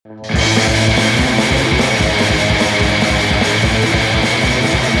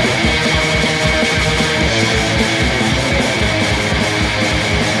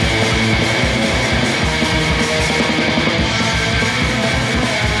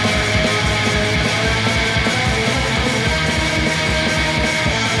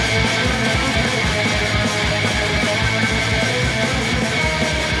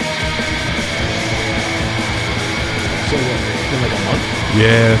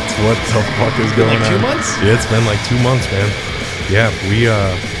Yeah, what the fuck is going Like 2 on? months? Yeah, it's been like 2 months, man. Yeah,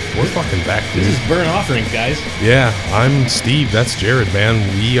 we're fucking back, dude. This is burn offerings, guys. Yeah, I'm Steve. That's Jared, man.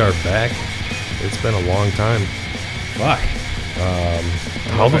 We are back. It's been a long time. Fuck.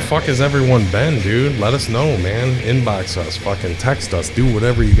 How the fuck has everyone been, dude? Let us know, man. Inbox us, fucking text us, do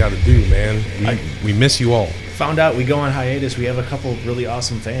whatever you got to do, man. We miss you all. Found out we go on hiatus. We have a couple really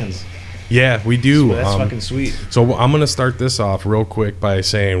awesome fans. Yeah, we do. So that's fucking sweet. So I'm gonna start this off real quick by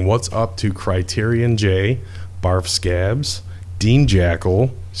saying what's up to Criterion J, Barf Scabs, Dean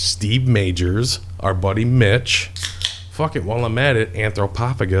Jackal, Steve Majors, our buddy Mitch. Fuck it, while I'm at it,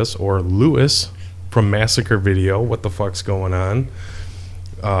 Anthropophagus or Lewis from Massacre Video. What the fuck's going on?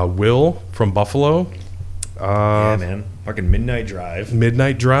 Will from Buffalo. Yeah, man. Fucking Midnight Drive.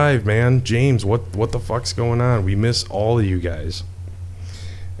 Midnight Drive, man. James, what the fuck's going on? We miss all of you guys.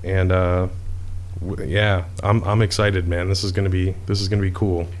 And yeah, I'm excited, man. This is gonna be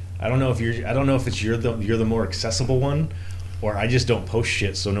cool. I don't know if you're the more accessible one, or I just don't post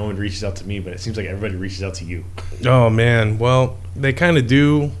shit, so no one reaches out to me. But it seems like everybody reaches out to you. Oh man, well they kind of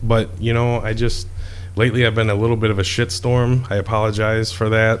do, but you know, lately I've been a little bit of a shitstorm. I apologize for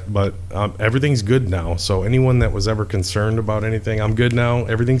that, but everything's good now. So anyone that was ever concerned about anything, I'm good now.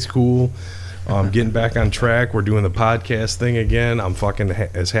 Everything's cool. Getting back on track. We're doing the podcast thing again. I'm fucking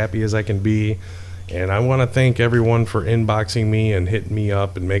as happy as I can be. And I want to thank everyone for inboxing me and hitting me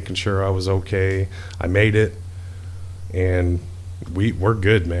up and making sure I was okay. I made it. And we're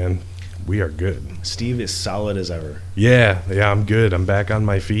good, man. We are good. Steve is solid as ever. Yeah, I'm good. I'm back on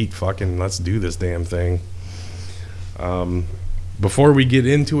my feet. Fucking let's do this damn thing. Before we get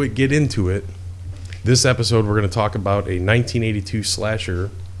into it, this episode we're going to talk about a 1982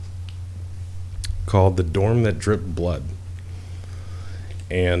 slasher called The Dorm That Dripped Blood.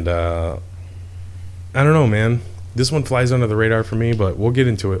 And I don't know, man. This one flies under the radar for me, but we'll get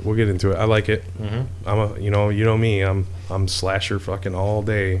into it. I like it. Mm-hmm. You know me. I'm slasher fucking all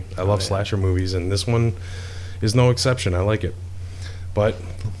day. I love slasher movies, and this one is no exception. I like it. But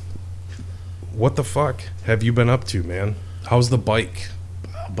what the fuck have you been up to, man? How's the bike?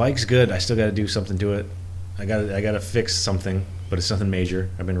 Bike's good. I still got to do something to it. I got to fix something, but it's nothing major.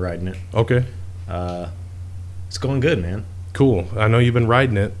 I've been riding it. Okay. It's going good, man. Cool. I know you've been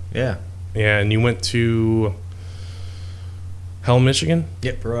riding it. Yeah. Yeah, and you went to Hell, Michigan?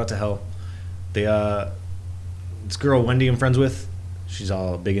 Yep, we're out to Hell. This girl Wendy I'm friends with, she's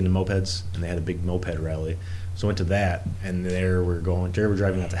all big into mopeds, and they had a big moped rally. So I went to that, and there we're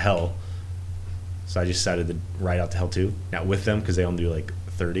driving out to Hell. So I just decided to ride out to Hell too. Not with them, because they only do like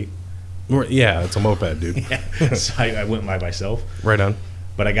 30. Yeah, it's a moped, dude. Yeah. So I went by myself. Right on.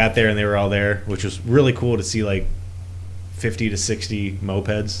 But I got there, and they were all there, which was really cool to see like 50 to 60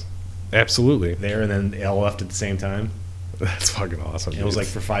 mopeds Absolutely. there, and then they all left at the same time. That's fucking awesome. It was like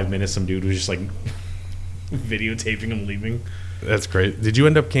for 5 minutes, some dude was just like videotaping them leaving. That's great. Did you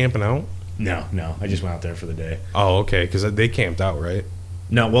end up camping out? No, I just went out there for the day. Oh, okay, because they camped out, right?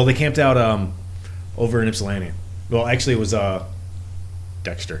 No, well, they camped out over in Ypsilanti. Well, actually, it was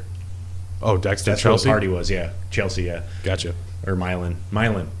Dexter. Oh, Dexter, That's Chelsea? where the party was, yeah. Chelsea, yeah. Gotcha. Or Milan.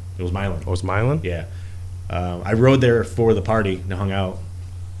 It was Milan. Oh, it's Milan? Yeah. I rode there for the party and hung out.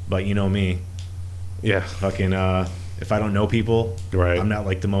 But you know me. Yeah. Fucking, if I don't know people, Right. I'm not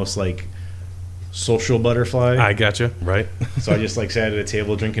like the most like social butterfly. I gotcha. Right. So I just like sat at a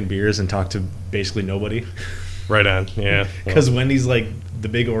table drinking beers and talked to basically nobody. Right on. Yeah. Because Wendy's like the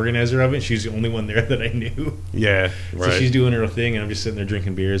big organizer of it. She's the only one there that I knew. Yeah. Right. So she's doing her thing, and I'm just sitting there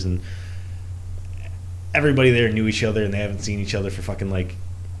drinking beers, and everybody there knew each other, and they haven't seen each other for fucking like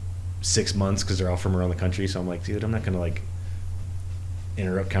 6 months because they're all from around the country. So I'm like, dude, I'm not gonna like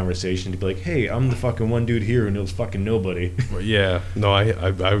interrupt conversation to be like, hey, I'm the fucking one dude here who knows fucking nobody. Yeah. No,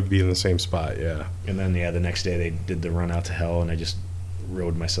 I would be in the same spot. Yeah. And then the next day they did the run out to Hell, and I just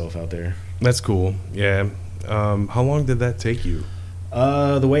rode myself out there. That's cool. Yeah. How long did that take you?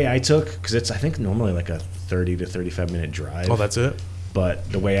 The way I took, because it's I think normally like a 30 to 35 minute drive. Oh, that's it? But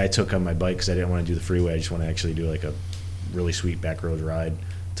the way I took on my bike, because I didn't want to do the freeway, I just want to actually do like a really sweet back road ride.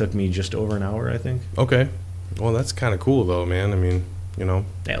 Took me just over an hour, I think. Okay. Well, that's kind of cool though, man. I mean, you know,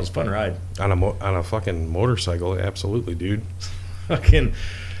 Yeah, it was a fun ride. on a fucking motorcycle, absolutely, dude. Fucking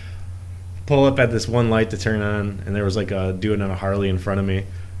pull up at this one light to turn on, and there was like a dude on a Harley in front of me.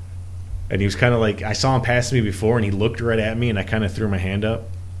 And he was kind of like, I saw him pass me before, and he looked right at me, and I kind of threw my hand up,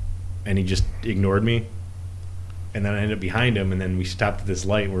 and he just ignored me. And then I ended up behind him, and then we stopped at this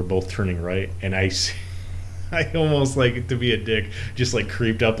light, and we're both turning right, and I almost, like, to be a dick, just, like,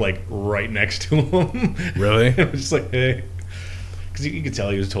 creeped up, like, right next to him. Really? I was just like, hey. Because you could tell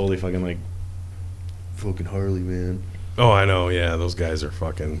he was totally fucking, like, fucking Harley, man. Oh, I know. Yeah, those guys are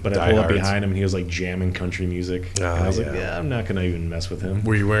fucking. But I pulled up diehards. behind him and he was like jamming country music. And I was like, yeah, I'm not gonna even mess with him.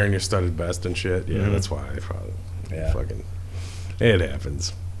 Were you wearing your studded vest and shit? Yeah, Mhm. that's why I probably. Yeah. Fucking. It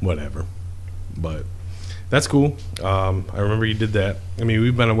happens. Whatever. But that's cool. I remember you did that. I mean,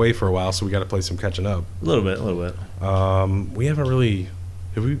 we've been away for a while, so we got to play some catching up. A little bit. We haven't really.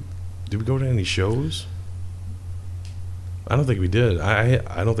 Did we go to any shows? I don't think we did.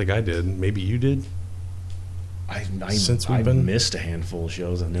 I don't think I did. Maybe you did. Since we've been missed a handful of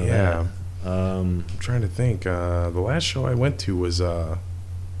shows. I know Yeah. that. I'm trying to think. The last show I went to was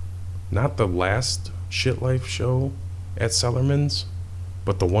not the last Shit Life show at Sellerman's,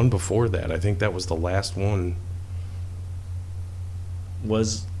 but the one before that. I think that was the last one.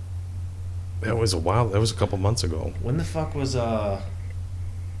 Was That was a while. That was a couple months ago. when the fuck was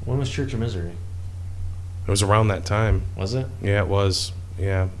when was Church of Misery? It was around that time. Was it? Yeah, it was.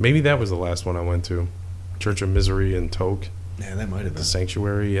 Yeah, maybe that was the last one I went to. Church of Misery and Toke, Yeah, that might have the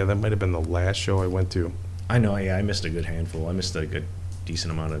Sanctuary. Yeah, that might have been the last show I went to. I know. Yeah, I missed a good handful. I missed a good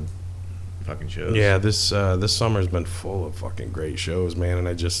decent amount of fucking shows. Yeah, this summer's been full of fucking great shows, man, and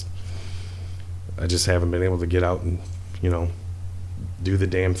I just haven't been able to get out and do the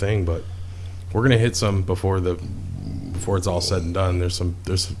damn thing. But we're gonna hit some before it's all said and done.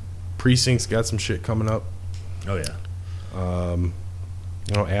 There's Precinct's got some shit coming up. Oh yeah.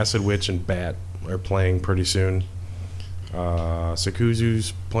 Acid Witch and Bat are playing pretty soon.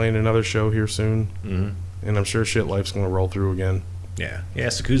 Sakuzu's playing another show here soon, and I'm sure Shit Life's gonna roll through again. Yeah.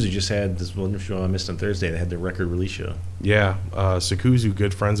 Sakuzu just had this one show I missed on Thursday. They had their record release show. Yeah, Sakuzu,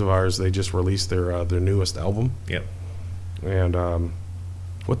 good friends of ours, they just released their newest album. Yep. And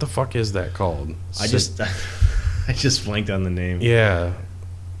what the fuck is that called? I just blanked on the name. Yeah,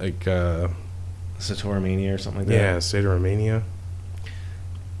 like Satoromania or something like that. yeah, Satoromania.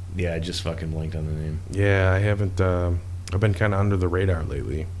 Yeah, I just fucking blanked on the name. Yeah, I haven't. I've been kind of under the radar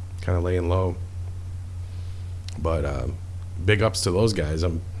lately, kind of laying low. But big ups to those guys.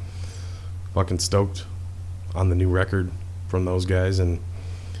 I'm fucking stoked on the new record from those guys, and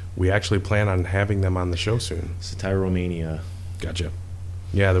we actually plan on having them on the show soon. Satoromania. Gotcha.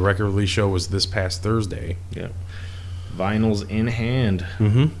 Yeah, the record release show was this past Thursday. Yeah. Vinyls in hand.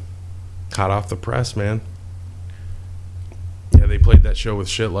 Mm-hmm. Hot off the press, man. Yeah, they played that show with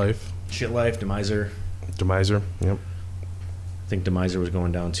Shit Life. Shit Life, Demiser. Demiser, yep. I think Demiser was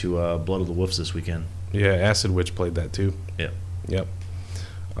going down to Blood of the Wolves this weekend. Yeah, Acid Witch played that too. Yep. Yep.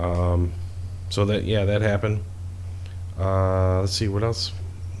 So that happened. Let's see what else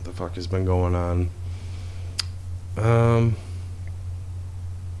the fuck has been going on. I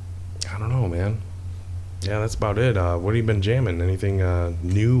don't know, man. Yeah, that's about it. What have you been jamming? Anything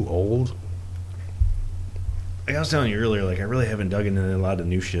new, old? Like I was telling you earlier, like I really haven't dug into a lot of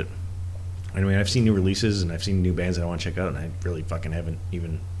new shit. I mean, I've seen new releases and I've seen new bands that I want to check out, and I really fucking haven't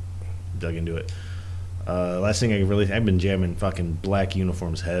even dug into it. Last thing I've been jamming fucking Black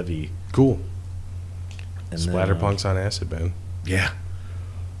Uniforms heavy. Cool. And Splatterpunks on acid, man. Yeah.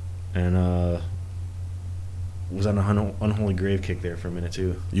 And was on an Unholy Grave kick there for a minute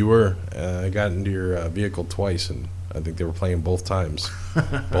too. You were. I got into your vehicle twice, and I think they were playing both times.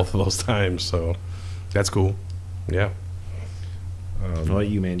 Both of those times, so that's cool. Yeah. What about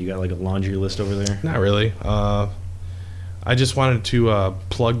you, man? You got like a laundry list over there? Not really. I just wanted to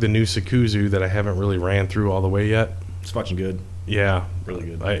plug the new Sakuzu that I haven't really ran through all the way yet. It's fucking good. Yeah. Really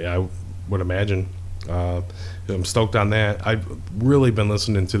good. I would imagine. I'm stoked on that. I've really been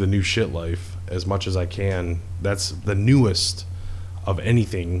listening to the new Shit Life as much as I can. That's the newest of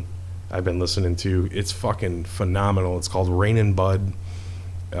anything I've been listening to. It's fucking phenomenal. It's called Rain and Bud.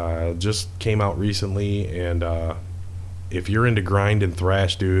 Just came out recently, and if you're into grind and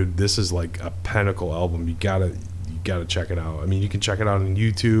thrash, dude, this is like a pinnacle album. You gotta check it out. I mean, you can check it out on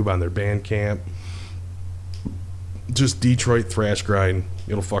YouTube, on their Bandcamp. Just Detroit thrash grind.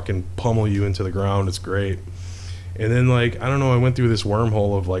 It'll fucking pummel you into the ground. It's great. And then, like, I don't know, I went through this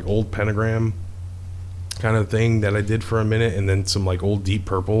wormhole of like old Pentagram kind of thing that I did for a minute, and then some like old Deep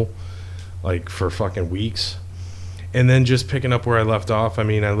Purple, like for fucking weeks. And then just picking up where I left off. I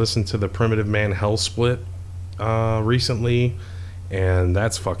mean, I listened to the Primitive Man Hell Split recently, and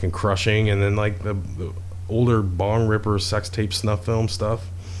that's fucking crushing. And then like the older Bong Ripper sex tape snuff film stuff.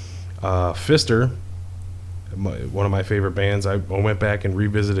 Fister, one of my favorite bands. I went back and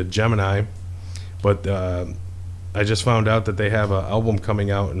revisited Gemini, but I just found out that they have an album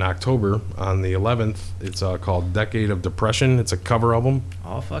coming out in October on the 11th. It's called Decade of Depression. It's a cover album.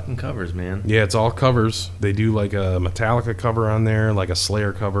 All fucking covers, man. Yeah, it's all covers. They do like a Metallica cover on there, like a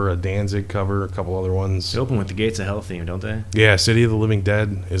Slayer cover, a Danzig cover, a couple other ones. They open with the Gates of Hell theme, don't they? Yeah, City of the Living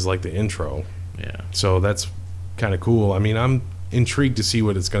Dead is like the intro. Yeah. So that's kind of cool. I mean, I'm intrigued to see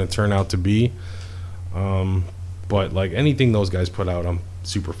what it's going to turn out to be. But like anything those guys put out, I'm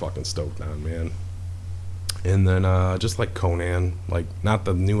super fucking stoked on, man. And then just like Conan, like not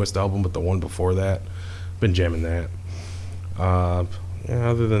the newest album, but the one before that. Been jamming that.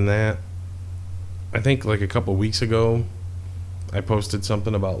 Other than that, I think like a couple weeks ago, I posted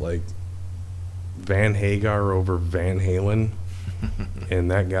something about like Van Hagar over Van Halen,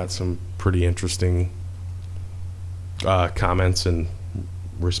 and that got some pretty interesting comments and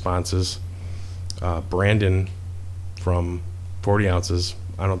responses. Brandon from 40 Ounces,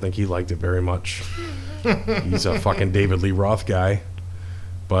 I don't think he liked it very much. He's a fucking David Lee Roth guy.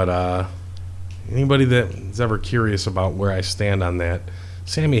 But anybody that's ever curious about where I stand on that,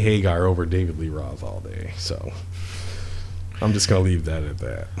 Sammy Hagar over David Lee Roth all day. So I'm just going to leave that at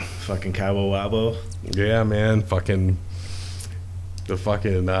that. Fucking Cabo Wabo. Yeah, man. Fucking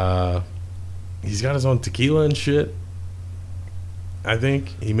he's got his own tequila and shit. I think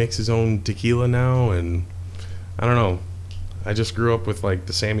he makes his own tequila now, and I don't know. I just grew up with like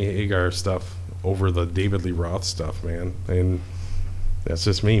the Sammy Hagar stuff over the David Lee Roth stuff, man. And that's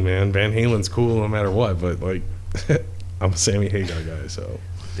just me, man. Van Halen's cool no matter what, but like I'm a Sammy Hagar guy, so.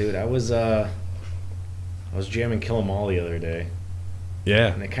 Dude, I was jamming Kill 'Em All the other day.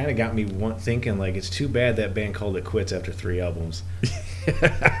 Yeah. And it kind of got me thinking, like, it's too bad that band called it quits after 3 albums.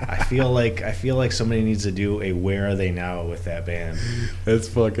 I feel like somebody needs to do a Where Are They Now with that band. That's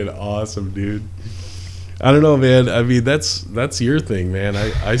fucking awesome, dude. I don't know, man. I mean, that's your thing, man.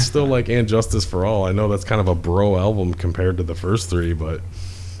 I still like And Justice for All. I know that's kind of a bro album compared to the first 3, but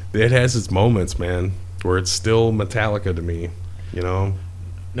it has its moments, man, where it's still Metallica to me, you know?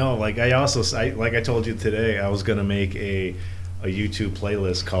 No, like like I told you today, I was going to make a YouTube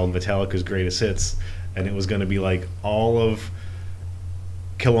playlist called Metallica's Greatest Hits, and it was going to be like all of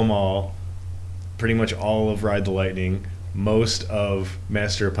Kill 'Em All, pretty much all of Ride the Lightning, most of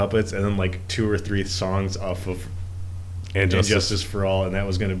Master of Puppets, and then like 2 or 3 songs off of And Justice for All, and that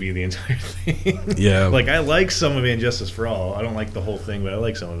was going to be the entire thing. Yeah. Like, I like some of And Justice for All. I don't like the whole thing, but I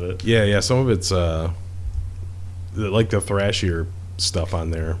like some of it. Yeah, some of it's like the thrashier stuff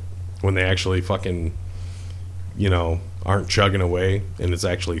on there when they actually fucking, you know, aren't chugging away and it's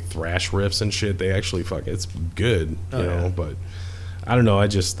actually thrash riffs and shit. They actually it's good, you know, but I don't know. I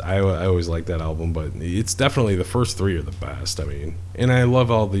always like that album, but it's definitely the first 3 are the best. I mean, and I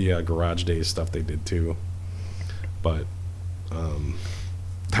love all the Garage Days stuff they did too. But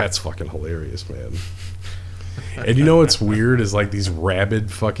that's fucking hilarious, man. And you know what's weird is like these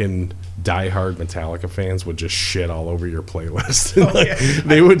rabid fucking diehard Metallica fans would just shit all over your playlist.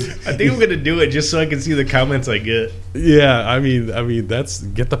 They would. I think I'm gonna do it just so I can see the comments I get. Yeah, I mean that's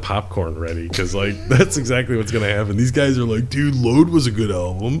get the popcorn ready because like that's exactly what's gonna happen. These guys are like, dude, Load was a good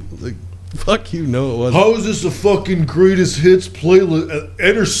album. Like, fuck you, no, it wasn't. How is this a fucking greatest hits playlist?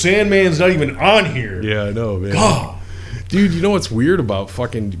 Enter Sandman's not even on here. Yeah, I know, man. God. Dude, you know what's weird about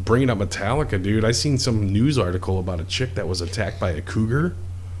fucking bringing up Metallica, dude? I seen some news article about a chick that was attacked by a cougar,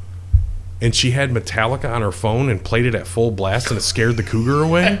 and she had Metallica on her phone and played it at full blast, and it scared the cougar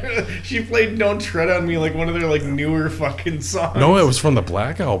away. She played Don't Tread on Me, like one of their like newer fucking songs. No, it was from the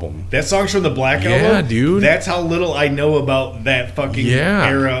Black Album. That song's from the Black Album? Yeah, dude. That's how little I know about that fucking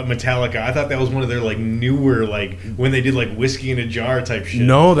era Metallica. I thought that was one of their like newer, like when they did like Whiskey in a Jar type shit.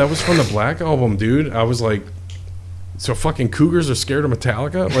 No, that was from the Black Album, dude. I was like, so fucking cougars are scared of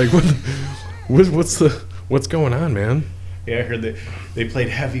Metallica? Like, what's going on, man? Yeah, I heard that they played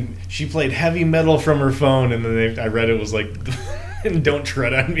heavy. She played heavy metal from her phone, and then I read it was like, "Don't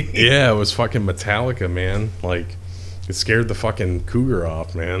Tread on Me." Yeah, it was fucking Metallica, man. Like, it scared the fucking cougar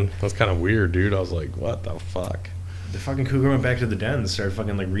off, man. That's kind of weird, dude. I was like, what the fuck? The fucking cougar went back to the den and started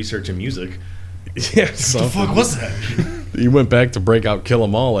fucking like researching music. Yeah, what the fuck was that? He went back to break out Kill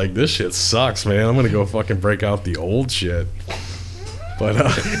 'Em All. Like, this shit sucks, man. I'm gonna go fucking break out the old shit. But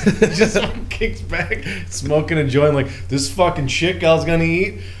just kicks back, smoking a joint. Like, this fucking shit gal's gonna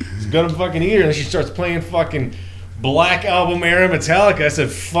eat. He's gonna fucking eat her, and she starts playing fucking Black Album era Metallica. I said,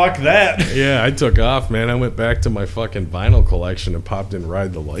 fuck that. Yeah, I took off, man. I went back to my fucking vinyl collection and popped in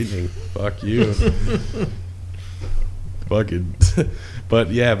Ride the Lightning. Fuck you. Fucking.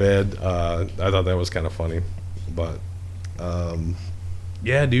 But yeah, man, I thought that was kind of funny. But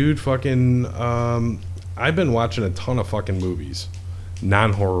yeah, dude, fucking I've been watching a ton of fucking movies,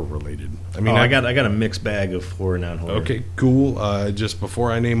 non-horror related. I mean, I got a mixed bag of horror, non-horror. Okay, cool. Just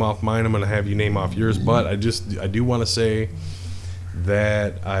before I name off mine, I'm gonna have you name off yours. But I do want to say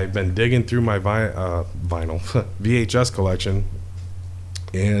that I've been digging through my vinyl VHS collection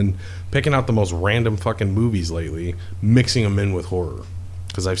and picking out the most random fucking movies lately, mixing them in with horror.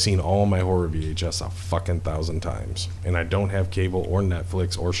 because I've seen all my horror VHS a fucking 1,000 times, and I don't have cable or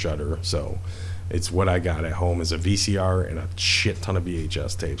Netflix or Shudder, so it's what I got at home is a VCR and a shit ton of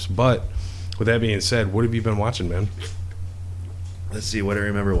VHS tapes. But with that being said, what have you been watching, man? Let's see what I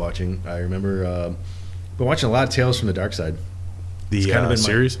remember watching. I remember been watching a lot of Tales from the Dark Side. The kind of been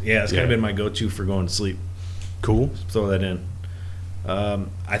series? It's kind of been my go-to for going to sleep. Cool. Throw that in.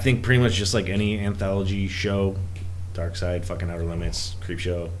 I think pretty much just like any anthology show, Dark Side, fucking Outer Limits, Creep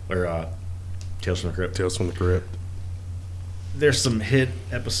Show, or Tales from the Crypt. Tales from the Crypt. There's some hit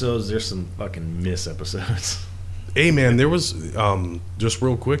episodes. There's some fucking miss episodes. Hey, man, there was, just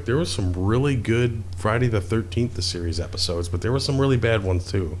real quick, there was some really good Friday the 13th, the series episodes, but there were some really bad ones,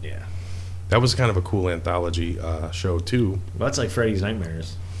 too. Yeah. That was kind of a cool anthology show, too. Well, that's like Freddy's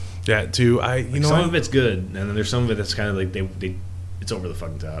Nightmares. Yeah, too. Some of it's good, and then there's some of it that's kind of like it's over the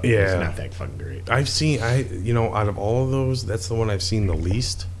fucking top. Yeah. It's not that fucking great. I've seen, out of all of those, that's the one I've seen the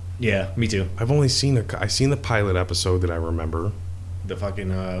least. Yeah, me too. I've only seen I've seen the pilot episode that I remember. The fucking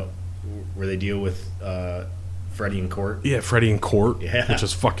where they deal with Freddy in court. Yeah, Freddy in court, yeah, which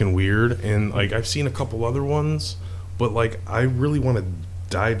is fucking weird. And like I've seen a couple other ones, but like I really want to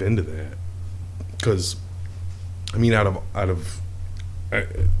dive into that because I mean,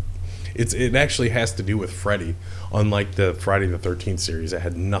 it actually has to do with Freddy. Unlike the Friday the 13th series, it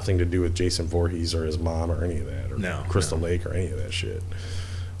had nothing to do with Jason Voorhees or his mom or any of that, or Crystal Lake or any of that shit.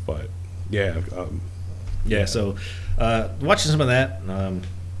 But yeah, So watching some of that.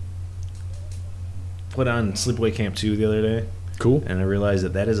 Put on Sleepaway Camp 2 the other day. Cool. And I realized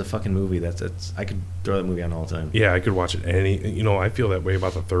that is a fucking movie. That's I could throw that movie on all the time. Yeah, I could watch it I feel that way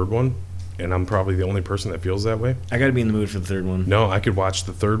about the third one, and I'm probably the only person that feels that way. I got to be in the mood for the third one. No, I could watch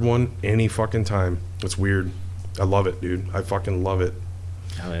the third one any fucking time. It's weird. I love it, dude. I fucking love it.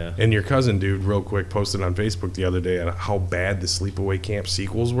 Oh, yeah. And your cousin, dude, real quick, posted on Facebook the other day how bad the Sleepaway Camp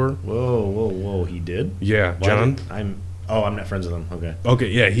sequels were. Whoa. He did? Yeah, John? I'm not friends with him. Okay. Okay,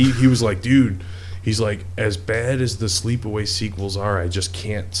 yeah, he was like, dude, he's like, as bad as the Sleepaway sequels are, I just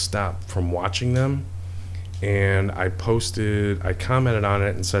can't stop from watching them. And I commented on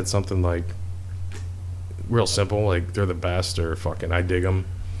it and said something like, real simple, like, they're the best, or fucking, I dig them.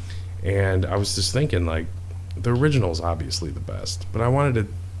 And I was just thinking, like, the original's obviously the best, but I wanted to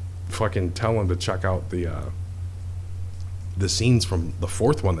fucking tell him to check out the scenes from the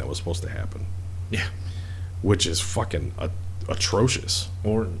fourth one that was supposed to happen. Yeah. Which is fucking atrocious.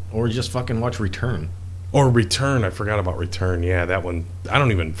 Or just fucking watch Return. Or Return. I forgot about Return. Yeah, that one. I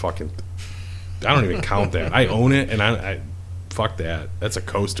don't even count that. I own it, and I fuck that. That's a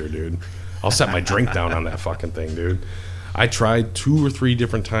coaster, dude. I'll set my drink down on that fucking thing, dude. I tried 2 or 3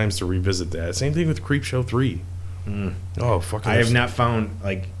 different times to revisit that. Same thing with Creepshow 3. Oh, fucking. I have not found,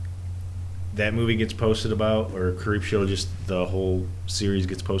 like, that movie gets posted about, or Creepshow, just the whole series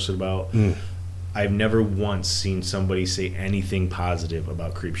gets posted about. I've never once seen somebody say anything positive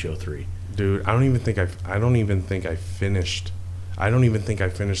about Creepshow 3. Dude, I don't even think I finished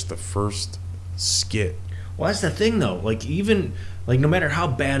the first skit. Well, that's the thing, though. Like, even, like, no matter how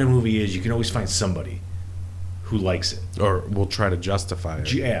bad a movie is, you can always find somebody who likes it. Or will try to justify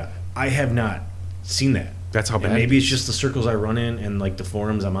it. Yeah. I have not seen that. That's how bad. And maybe it's just the circles I run in and, like, the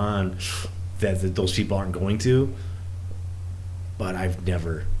forums I'm on that those people aren't going to. But I've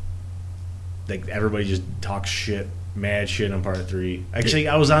never... Like, everybody just talks shit, mad shit on part 3. Actually,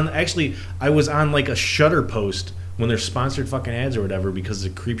 I was on like a Shudder post when they're sponsored fucking ads or whatever because the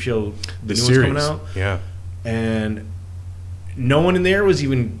Creepshow, the new series one's coming out. Yeah. And no one in there was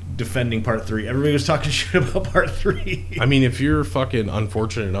even defending part 3. Everybody was talking shit about part 3. I mean, if you're fucking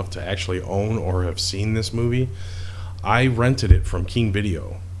unfortunate enough to actually own or have seen this movie, I rented it from King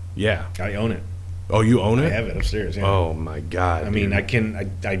Video. Yeah. I own it. Oh, you own it? I have it upstairs, yeah. Oh, my God. I mean,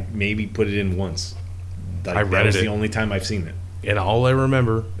 I maybe put it in once. Like, I rented that was it. the only time I've seen it. And all I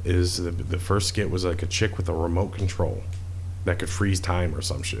remember is the first skit was like a chick with a remote control that could freeze time or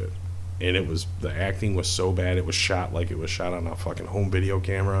some shit. And the acting was so bad, it was shot like it was shot on a fucking home video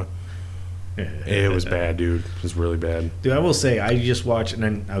camera. It was bad, dude. It was really bad. Dude, I will say, I just watched, and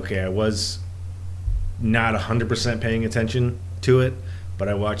then, I was not 100% paying attention to it, but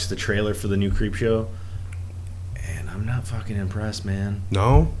I watched the trailer for the new Creepshow, and I'm not fucking impressed, man.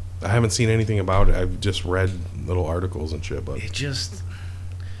 No? I haven't seen anything about it. I've just read little articles and shit, but it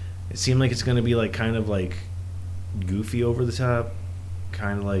seemed like it's going to be like kind of like goofy over the top,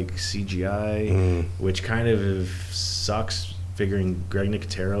 kind of like CGI, which kind of sucks, figuring Greg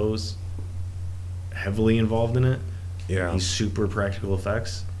Nicotero's heavily involved in it. Yeah. He's super practical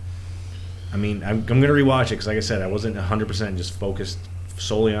effects. I mean, I'm going to rewatch it because, like I said, I wasn't 100% just focused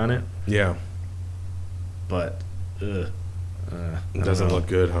solely on it. Yeah. But, It doesn't look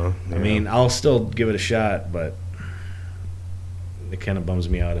good, huh? I mean, I'll still give it a shot, but it kind of bums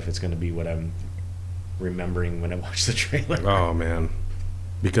me out if it's going to be what I'm remembering when I watch the trailer. Oh man,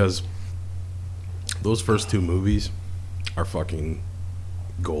 because those first two movies are fucking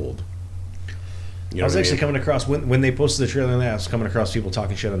gold. You know I was what actually mean? coming across when they posted the trailer on that. I was coming across people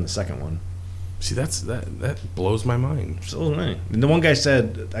talking shit on the second one. See, that blows my mind. So nice. And the one guy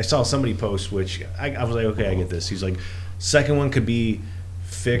said, I saw somebody post, which I was like, okay, I get this. He's like, second one could be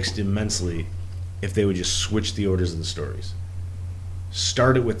fixed immensely if they would just switch the orders of the stories.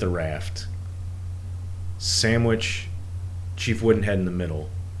 Start it with the raft, sandwich Chief Woodenhead in the middle,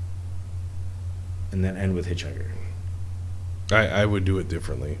 and then end with Hitchhiker. I would do it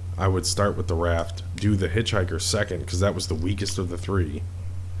differently. I would start with the raft, do the Hitchhiker second, because that was the weakest of the three.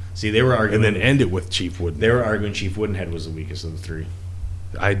 See, they were arguing, and then end it with Chief Woodenhead. They were arguing Chief Woodenhead was the weakest of the three.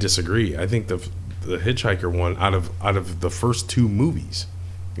 I disagree. I think the Hitchhiker one out of the first two movies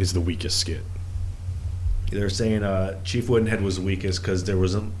is the weakest skit. They're saying Chief Woodenhead was the weakest because there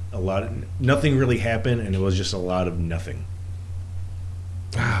wasn't nothing really happened, and it was just a lot of nothing.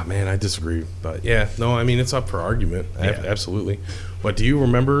 Ah, man, I disagree. But yeah, no, I mean, it's up for argument. Yeah. Absolutely. But do you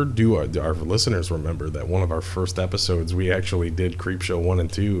remember, do our listeners remember that one of our first episodes, we actually did Creepshow 1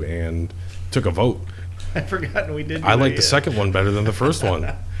 and 2 and took a vote? I forgot we did. I like the second one better than the first one.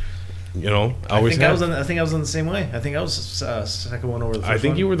 You know, I think I was on the same way. I think I was second one over the first one. I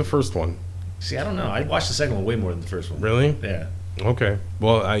think you were the first one. See, I don't know. I watched the second one way more than the first one. Really? Yeah. Okay.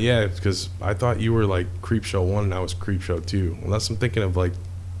 Well, yeah, because I thought you were like Creepshow 1 and I was Creepshow 2. Unless I'm thinking of like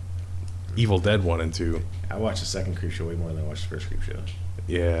Evil Dead 1 and 2. I watched the second Creepshow way more than I watched the first Creepshow.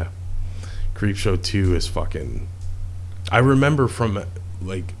 Yeah. Creepshow 2 is fucking... I remember from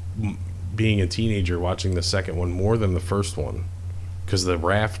like being a teenager watching the second one more than the first one. Because the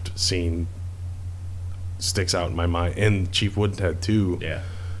raft scene sticks out in my mind. And Chief Woodenhead 2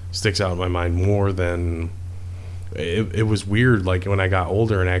 sticks out in my mind more than... It was weird, like, when I got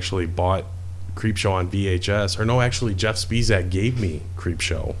older and actually bought Creepshow on VHS. Or no, actually, Jeff Spizak gave me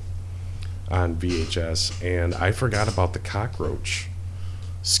Creepshow on VHS. And I forgot about the cockroach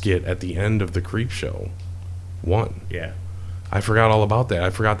skit at the end of the Creepshow 1. Yeah. I forgot all about that. I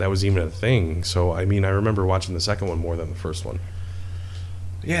forgot that was even a thing. So, I mean, I remember watching the second one more than the first one.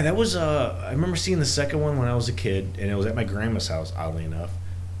 Yeah, that was... I remember seeing the second one when I was a kid, and it was at my grandma's house, oddly enough.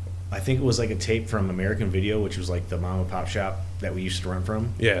 I think it was like a tape from American Video, which was like the mom and pop shop that we used to run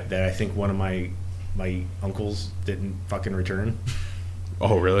from. Yeah. That I think one of my uncles didn't fucking return.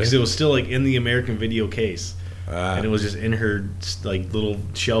 Oh, really? Because it was still like in the American Video case. And it was just in her like little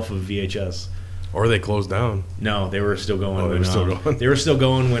shelf of VHS. Or they closed down. No, they were still going. They were still going. They were still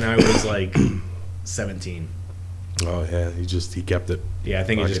going when I was like 17. Oh yeah, he kept it. Yeah, I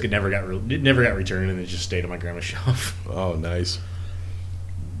think it never got returned, and it just stayed on my grandma's shelf. Oh, nice.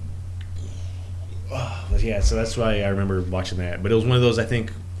 But yeah, so that's why I remember watching that. But it was one of those, I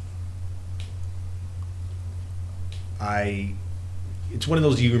think, it's one of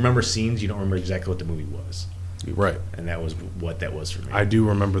those you remember scenes, you don't remember exactly what the movie was. Right. And that was what that was for me. I do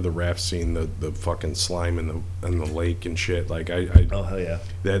remember the raft scene, the fucking slime in the lake and shit. Like oh hell yeah.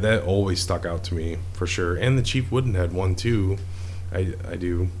 That always stuck out to me for sure. And the Chief Woodenhead one too. I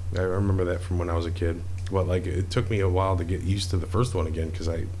do. I remember that from when I was a kid. But like it took me a while to get used to the first one again because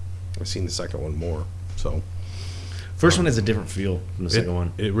I've seen the second one more. So first one has a different feel from the second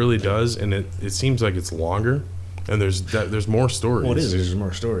one. It really does, and it seems like it's longer, and there's more stories. Well, it is. There's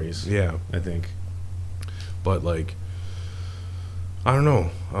more stories. Yeah, I think. But like, I don't know.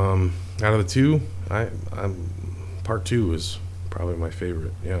 Out of the two, part 2 is probably my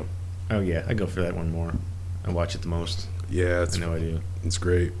favorite. Yeah. Oh yeah, I go for that one more. I watch it the most. Yeah, I know I do. It's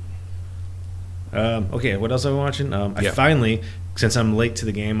great. Okay, what else am I watching? I finally, since I'm late to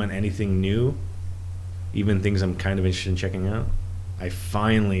the game on anything new, even things I'm kind of interested in checking out, I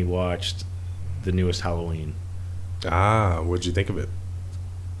finally watched the newest Halloween. What'd you think of it?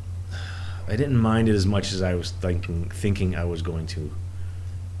 I didn't mind it as much as I was thinking I was going to.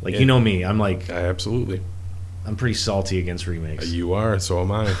 Like, you know me, I'm like... Absolutely. I'm pretty salty against remakes. You are, so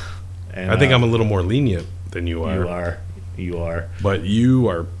am I. And, I think I'm a little more lenient than you are. You are. But you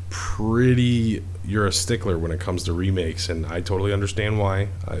are you're a stickler when it comes to remakes, and I totally understand why.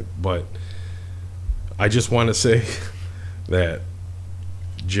 But I just want to say that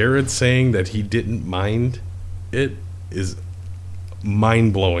Jared saying that he didn't mind it is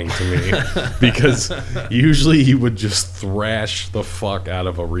mind-blowing to me because usually he would just thrash the fuck out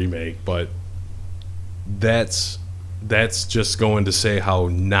of a remake, but that's just going to say how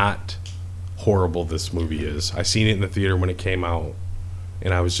not horrible this movie is. I seen it in the theater when it came out,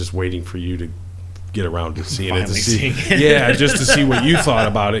 and I was just waiting for you to get around to seeing it. Finally seeing it. Yeah, just to see what you thought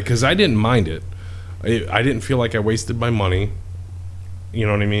about it, because I didn't mind it. I didn't feel like I wasted my money. You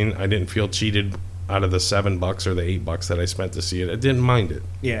know what I mean? I didn't feel cheated out of the $7 or the $8 that I spent to see it. I didn't mind it.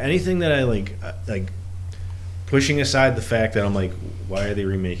 Yeah, anything that I like pushing aside the fact that I'm like, why are they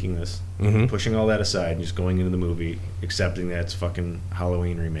remaking this? Mm-hmm. Pushing all that aside and just going into the movie, accepting that it's a fucking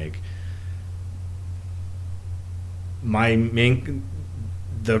Halloween remake. My main,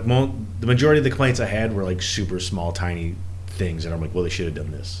 the majority of the complaints I had were like super small, tiny things, and I'm like, well, they should have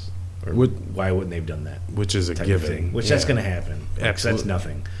done this, or why wouldn't they have done that? Which is a Type of given. thing. Which that's going to happen. Because that's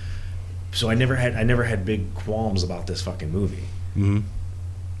nothing. So I never had big qualms about this fucking movie. Mm-hmm.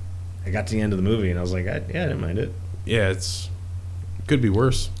 I got to the end of the movie and I was like, I didn't mind it. Yeah, it's could be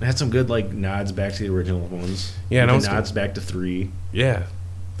worse. It had some good like nods back to the original ones. Yeah, and nods back to 3. Yeah,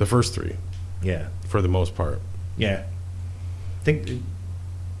 the first 3 Yeah, for the most part. yeah. I think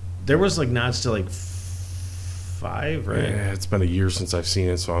there was like nods to like 5, right? Yeah, it's been a year since I've seen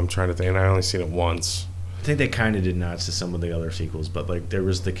it, so I'm trying to think. And I only seen it once. I think they kind of did nods to some of the other sequels, but like there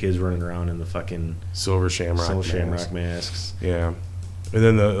was the kids running around in the fucking Silver Shamrock masks. Yeah, and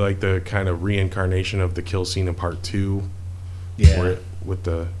then the kind of reincarnation of the kill scene in part 2. Yeah, with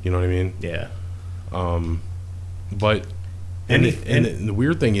the, you know what I mean. Yeah. But and the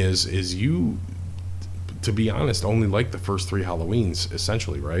weird thing is you, to be honest, only like the first 3 Halloweens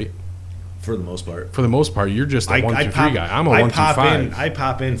essentially, right? For the most part. For the most part, you're just a 1, 2, 3 guy. I'm a 1, 2, 5. I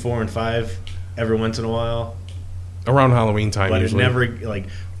pop in 4 and 5 every once in a while. Around Halloween time, but usually. It never, like,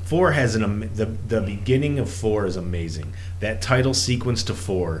 4 has the beginning of 4 is amazing. That title sequence to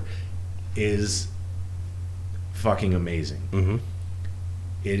 4 is fucking amazing. Mm-hmm.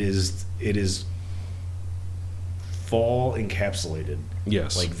 It is fall encapsulated.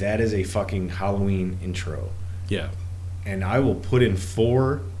 Yes. Like, that is a fucking Halloween intro. Yeah. And I will put in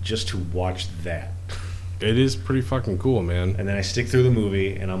 4 just to watch that. It is pretty fucking cool, man. And then I stick through the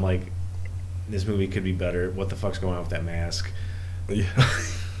movie, and I'm like, this movie could be better. What the fuck's going on with that mask? Yeah.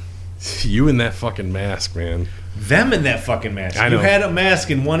 You in that fucking mask, man. Them in that fucking mask. I know. You had a mask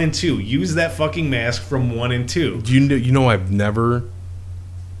in 1 and 2. Use that fucking mask from 1 and 2. You know I've never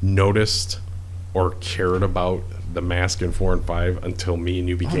noticed or cared about the mask in 4 and 5 until me and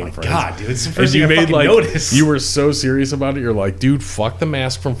you became friends. God, dude, it's the first thing I fucking noticed. You were so serious about it. You're like, dude, fuck the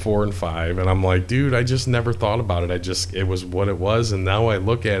mask from 4 and 5, and I'm like, dude, I just never thought about it. It was what it was, and now I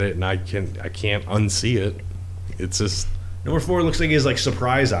look at it and I can't unsee it. It's just Number 4 looks like he has like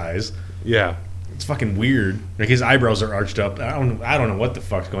surprise eyes. Yeah. It's fucking weird. Like his eyebrows are arched up. I don't know what the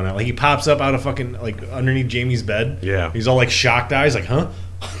fuck's going on. Like he pops up out of fucking like underneath Jamie's bed. Yeah. He's all like shocked eyes, like, huh?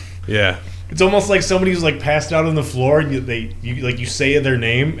 Yeah. It's almost like somebody who's like passed out on the floor, and you say their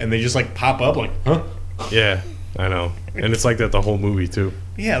name, and they just like pop up, like, huh? Yeah, I know, and it's like that the whole movie too.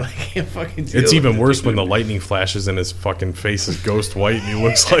 Yeah, like I can't fucking. It's even worse when the lightning flashes and his fucking face is ghost white, and he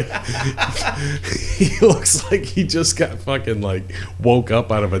looks like he just got fucking like woke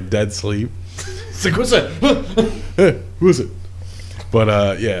up out of a dead sleep. It's like, what's that? Hey, who is it?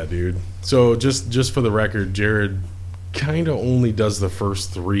 But yeah, dude. So just for the record, Jared kind of only does the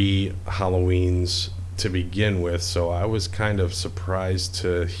first 3 Halloweens to begin with, so I was kind of surprised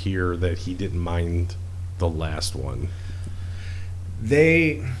to hear that he didn't mind the last one.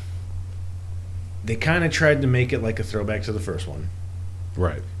 They kind of tried to make it like a throwback to the first one,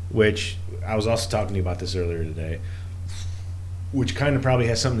 Right. which I was also talking to you about this earlier today, which kind of probably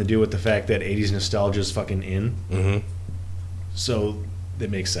has something to do with the fact that 80s nostalgia is fucking in. Mm-hmm. So it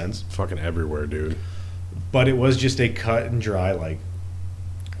makes sense. Fucking everywhere, dude. But it was just a cut and dry, like,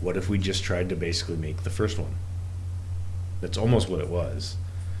 what if we just tried to basically make the first one? That's almost what it was.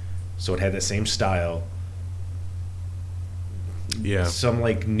 So it had that same style. Yeah. Some,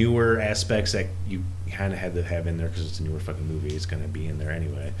 like, newer aspects that you kind of had to have in there because it's a newer fucking movie. It's going to be in there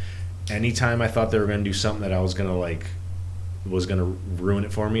anyway. Anytime I thought they were going to do something that I was going to, like, was going to ruin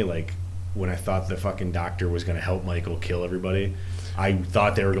it for me, like, when I thought the fucking doctor was going to help Michael kill everybody, I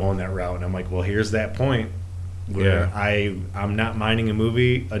thought they were going that route. And I'm like, well, here's that point where I'm not minding a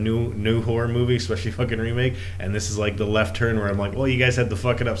movie, a new horror movie, especially fucking remake, and this is like the left turn where I'm like, well, you guys had to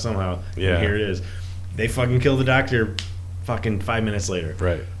fuck it up somehow. Yeah. And here it is. They fucking kill the doctor fucking 5 minutes later.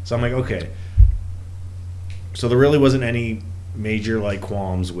 Right. So I'm like, okay. So there really wasn't any major like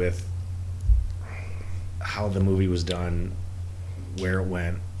qualms with how the movie was done, where it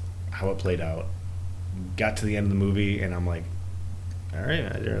went, how it played out. Got to the end of the movie and I'm like, all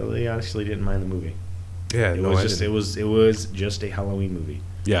right, I really honestly didn't mind the movie. Yeah. It was just a Halloween movie.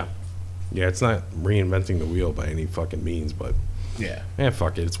 Yeah. Yeah, it's not reinventing the wheel by any fucking means, but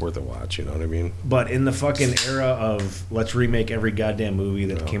fuck it, it's worth a watch. You know what I mean? But in the fucking era of let's remake every goddamn movie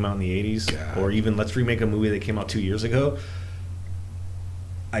that came out in the 80s, God. or even let's remake a movie that came out 2 years ago,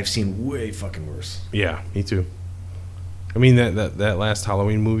 I've seen way fucking worse. Yeah, me too. I mean, that last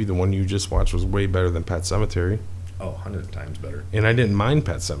Halloween movie, the one you just watched, was way better than Pet Sematary. Oh, 100 times better. And I didn't mind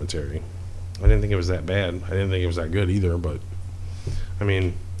Pet Sematary. I didn't think it was that bad. I didn't think it was that good either, but, I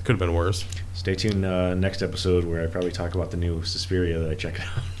mean, it could have been worse. Stay tuned next episode where I probably talk about the new Suspiria that I checked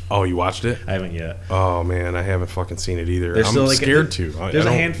out. Oh, you watched it? I haven't yet. Oh, man, I haven't fucking seen it either. There's I'm scared to.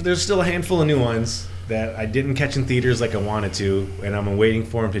 There's still a handful of new ones that I didn't catch in theaters like I wanted to, and I'm waiting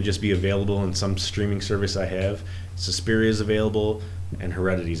for them to just be available in some streaming service I have. Suspiria is available, and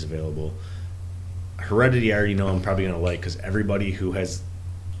Heredity is available. Heredity, I already know I'm probably going to like because everybody who has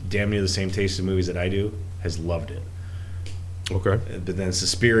damn near the same taste in movies that I do has loved it. Okay. But then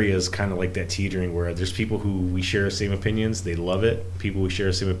Suspiria is kind of like that teetering where there's people who we share the same opinions, they love it. People we share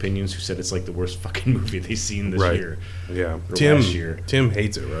the same opinions who said it's like the worst fucking movie they've seen this year. Yeah. Or last year. Tim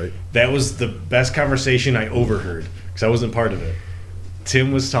hates it, right? That was the best conversation I overheard because I wasn't part of it.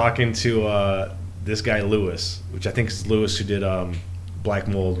 Tim was talking to this guy Lewis, which I think is Lewis who did Black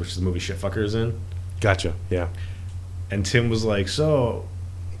Mold, which is the movie Shitfuckers in. Gotcha. Yeah. And Tim was like, so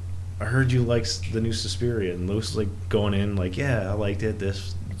I heard you liked the new Suspiria. And Lewis was like going in like, yeah, I liked it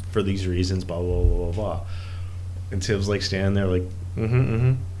this for these reasons, blah, blah, blah, blah, blah. And Tim's like standing there like,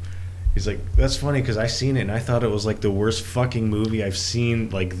 He's like, that's funny because I seen it and I thought it was like the worst fucking movie I've seen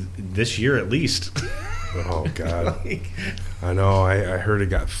like this year at least. Oh, God. I know. I heard it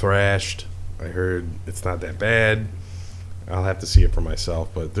got thrashed. I heard it's not that bad. I'll have to see it for myself.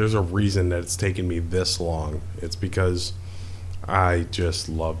 But there's a reason that it's taken me this long. It's because I just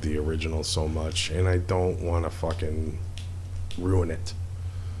love the original so much. And I don't want to fucking ruin it.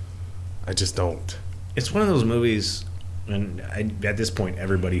 I just don't. It's one of those movies, and at this point,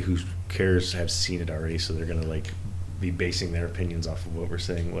 everybody who cares has seen it already, so they're going to like be basing their opinions off of what we're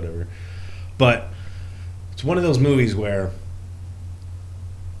saying, whatever. But it's one of those movies where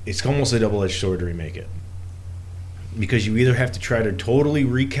it's almost a double-edged sword to remake it. Because you either have to try to totally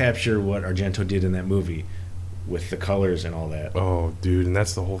recapture what Argento did in that movie with the colors and all that. Oh, dude, and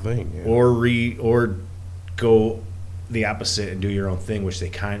that's the whole thing. Yeah. Or go the opposite and do your own thing, which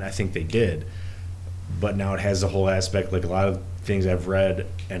I think they did. But now it has the whole aspect, like a lot of things I've read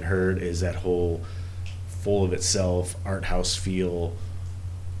and heard is that whole full of itself, art house feel.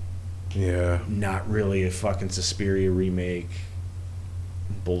 Yeah. Not really a fucking Suspiria remake.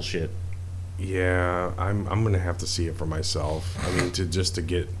 Bullshit. Yeah, I'm gonna have to see it for myself. I mean, to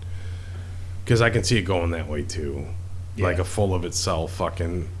get, because I can see it going that way too, like a full of itself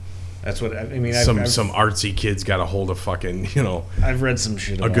fucking. That's what I mean. Some artsy kids got a hold of fucking I've read some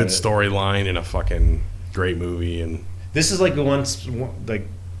shit. A good storyline and a fucking great movie, and this is like the ones like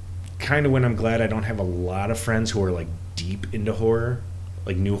kind of when I'm glad I don't have a lot of friends who are like deep into horror,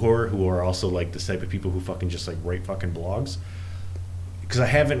 like new horror, who are also like this type of people who fucking just like write fucking blogs. Because I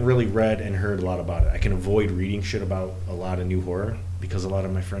haven't really read and heard a lot about it. I can avoid reading shit about a lot of new horror because a lot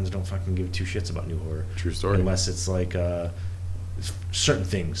of my friends don't fucking give two shits about new horror. True story. Unless it's like certain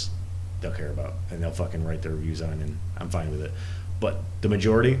things they'll care about and they'll fucking write their reviews on, and I'm fine with it. But the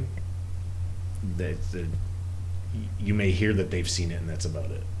majority, you may hear that they've seen it and that's about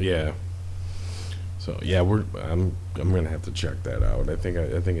it. Yeah. So yeah, I'm gonna have to check that out. I think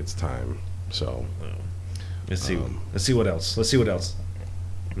it's time. So let's see what else.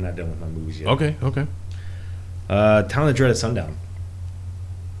 I'm not done with my movies yet. Okay. Town of Dread at Sundown.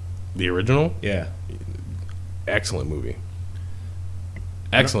 The original? Yeah. Excellent movie.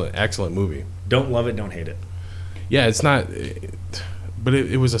 Excellent movie. Don't love it, don't hate it. Yeah, it's not, but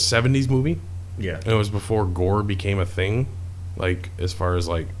it was a 70s movie. Yeah. And it was before gore became a thing, like as far as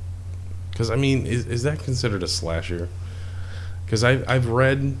like, because I mean, is that considered a slasher? Because I've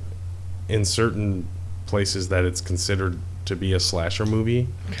read in certain places that it's considered to be a slasher movie.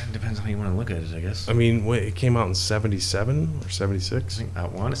 Kind of depends on how you want to look at it, I guess. I mean, it came out in 77 or 76? I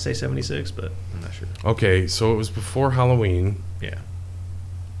want to say 76, but I'm not sure. Okay, so it was before Halloween. Yeah.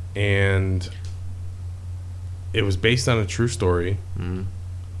 And it was based on a true story. Mm-hmm.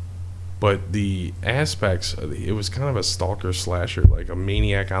 But the aspects, it was kind of a stalker slasher, like a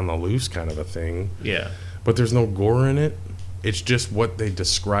maniac on the loose kind of a thing. Yeah. But there's no gore in it. It's just what they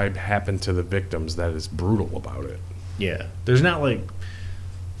described happened to the victims that is brutal about it. Yeah. There's not like...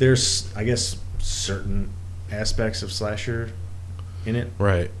 There's, I guess, certain aspects of slasher in it.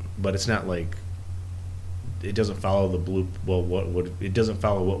 Right. But it's not like... It doesn't follow the blue... Well, it doesn't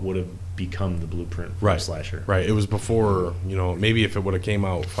follow what would have become the blueprint for a Right. slasher. Right. It was before, maybe if it would have came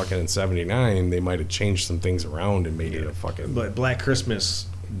out fucking in 79, they might have changed some things around and made it a fucking... But Black Christmas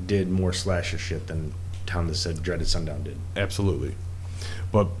did more slasher shit than Town That Said Dreaded Sundown did. Absolutely.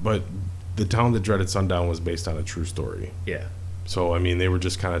 But the Town That Dreaded Sundown was based on a true story. Yeah. So, I mean, they were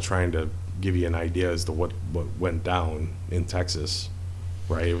just kind of trying to give you an idea as to what went down in Texas.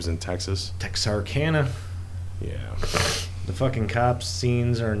 Right? It was in Texas. Texarkana. Yeah. The fucking cops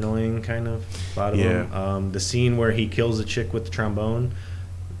scenes are annoying, kind of. A lot of Yeah. them. The scene where he kills the chick with the trombone,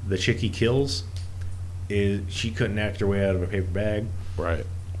 the chick he kills, she couldn't act her way out of a paper bag. Right.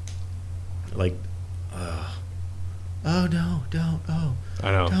 Like, oh no, don't, oh,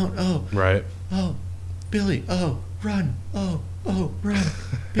 I know. don't, oh, Right. oh, Billy, oh, run, oh, run,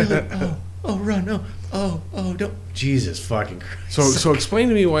 Billy, oh, run, oh, don't. Jesus fucking Christ. So explain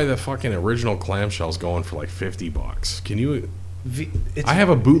to me why the fucking original clamshell's going for like $50. Can you... I have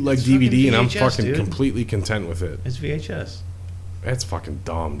a bootleg it's fucking DVD and I'm VHS, fucking dude. completely content with it. It's VHS. That's fucking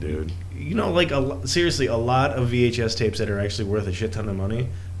dumb, dude. Like, seriously, a lot of VHS tapes that are actually worth a shit ton of money,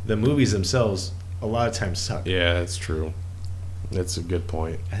 the movies themselves, a lot of times suck. Yeah, that's true. That's a good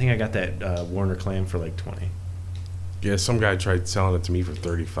point. I think I got that Warner Clam for like 20. Yeah, some guy tried selling it to me for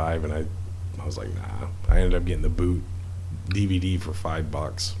 35 and I was like, nah. I ended up getting the boot DVD for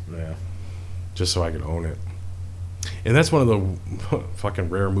 $5 Yeah. just so I could own it. And that's one of the fucking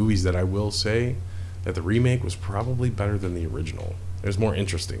rare movies that I will say that the remake was probably better than the original. It was more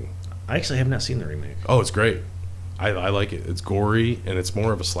interesting. I actually have not seen the remake. Oh, it's great. I like it. It's gory and it's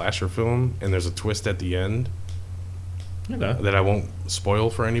more of a slasher film and there's a twist at the end Okay. that I won't spoil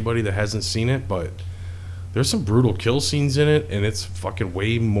for anybody that hasn't seen it, but there's some brutal kill scenes in it and it's fucking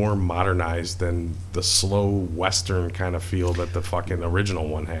way more modernized than the slow western kind of feel that the fucking original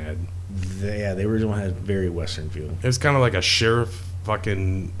one had. The original had very Western feel. It was kind of like a sheriff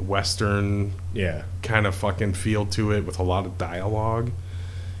fucking western Yeah. kind of fucking feel to it with a lot of dialogue.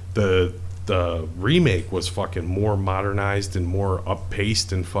 The remake was fucking more modernized and more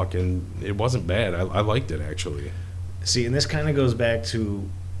up-paced and fucking... It wasn't bad. I liked it, actually. See, and this kind of goes back to,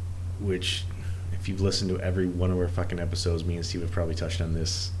 which, if you've listened to every one of our fucking episodes, me and Steve have probably touched on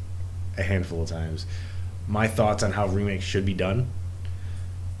this a handful of times. My thoughts on how remakes should be done.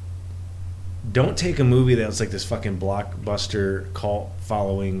 Don't take a movie that's like this fucking blockbuster,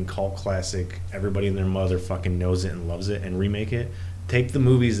 cult-following, cult classic, everybody and their mother fucking knows it and loves it, and remake it. Take the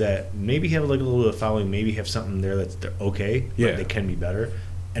movies that maybe have like a little bit of following, maybe have something there that's okay, Yeah. but they can be better,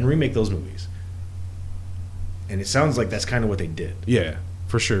 and remake those movies. And it sounds like that's kind of what they did. Yeah,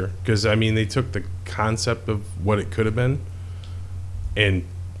 for sure. Because, I mean, they took the concept of what it could have been and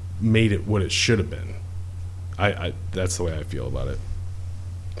made it what it should have been. That's the way I feel about it.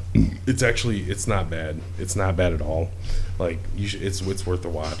 It's not bad. It's not bad at all. Like, it's worth a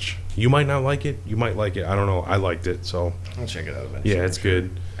watch. You might not like it. You might like it. I don't know. I liked it, so... I'll check it out eventually. Yeah, it's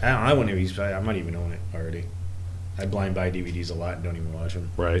good. I wouldn't even. I might even own it already. I blind buy DVDs a lot and don't even watch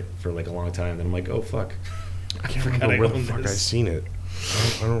them Right. for like a long time. Then I'm like, oh fuck, I can't remember where the fuck I seen it.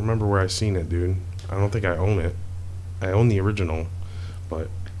 I don't remember where I seen it, dude. I don't think I own it. I own the original, but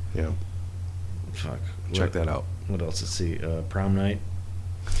yeah, Fuck. check that out. What else? Let's see. Prom night.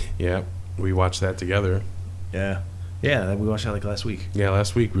 Yeah, we watched that together. Yeah. Yeah, we watched that like last week. Yeah,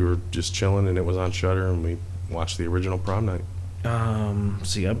 last week we were just chilling and it was on Shudder and we watched the original Prom Night.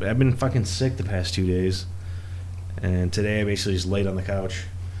 See, I've been fucking sick the past 2 days, and today I basically just laid on the couch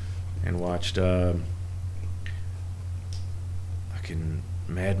and watched fucking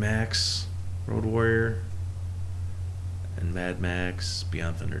Mad Max, Road Warrior, and Mad Max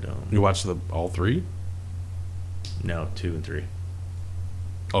Beyond Thunderdome. You watched all three? No, 2 and 3.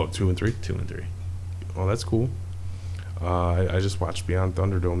 Oh, 2 and 3? 2 and 3. Oh, that's cool. I just watched Beyond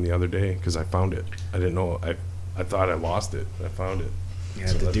Thunderdome the other day because I found it. I didn't know. I thought I lost it. I found it. Yeah,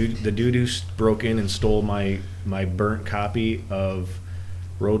 So the dude who broke in and stole my burnt copy of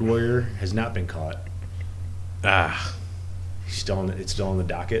Road Warrior has not been caught. Ah, It's still in the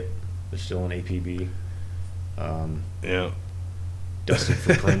docket. They're still in APB. yeah, Dusted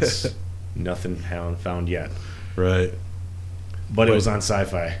footprints. Nothing found yet. right. But it was on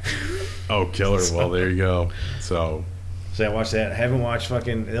Sci-Fi. Oh, killer. Well, there you go. So, So I watched that. I haven't watched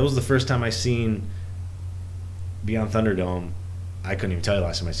fucking... That was the first time I seen Beyond Thunderdome. I couldn't even tell you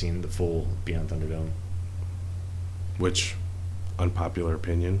last time I seen the full Beyond Thunderdome. which, unpopular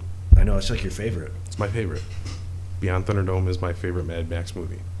opinion, I know, it's like your favorite. it's my favorite. Beyond Thunderdome is my favorite Mad Max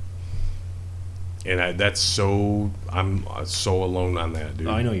movie. And I'm so alone on that, dude.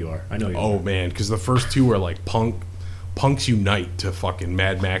 Oh, I know you are. Oh man, because the first two are like punk, punks unite to fucking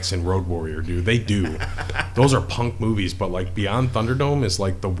Mad Max and Road Warrior, dude. They do. Those are punk movies, but like Beyond Thunderdome is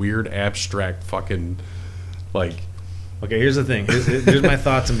like the weird abstract fucking like. Okay, here's the thing. Here's my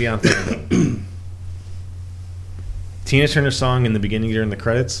thoughts on Beyond Thunderdome. Tina Turner's song in the beginning during the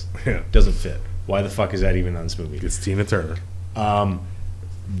credits doesn't fit. Why the fuck is that even on this movie? It's Tina Turner.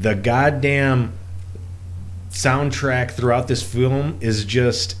 The goddamn soundtrack throughout this film is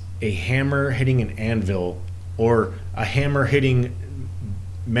just a hammer hitting an anvil, or a hammer hitting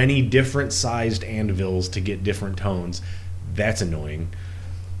many different sized anvils to get different tones. That's annoying.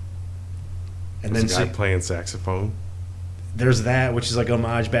 And There's then a guy playing saxophone. there's that, which is like an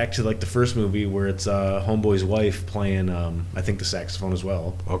homage back to like the first movie where it's Homeboy's wife playing, I think, the saxophone as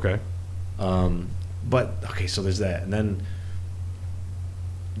well. Okay. But okay, so there's that, and then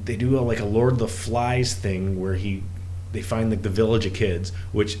they do like a Lord of the Flies thing where they find like the village of kids,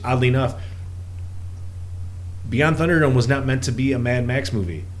 which oddly enough, Beyond Thunderdome was not meant to be a Mad Max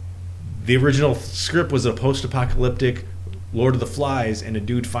movie. The original script was a post-apocalyptic Lord of the Flies, and a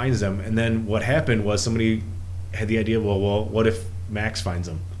dude finds them, and then what happened was somebody had the idea, well, what if Max finds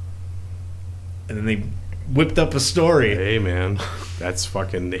them? And then they whipped up a story. Hey man, that's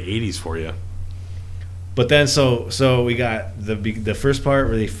fucking the 80s for you. But then so we got the first part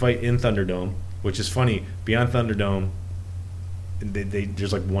where they fight in Thunderdome, which is funny. Beyond Thunderdome,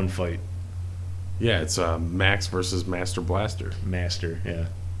 there's like one fight. Yeah, it's Max versus Master Blaster. Master, yeah.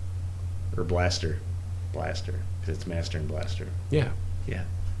 Or Blaster. Blaster. Because it's Master and Blaster. Yeah. Yeah.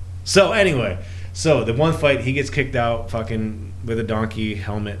 So anyway, so the one fight, he gets kicked out fucking with a donkey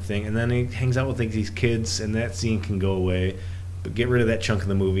helmet thing, and then he hangs out with like these kids, and that scene can go away. But get rid of that chunk of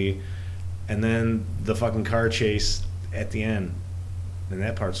the movie. And then the fucking car chase at the end. And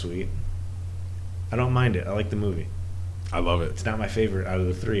that part's sweet. I don't mind it. I like the movie. I love it. It's not my favorite out of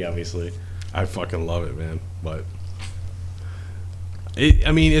the three, obviously. I fucking love it, man. But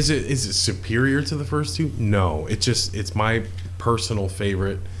is it superior to the first two? No. It's my personal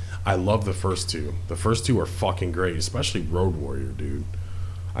favorite. I love the first two. The first two are fucking great, especially Road Warrior, dude.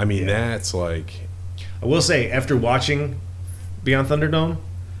 I mean, that's like... I will say, after watching Beyond Thunderdome,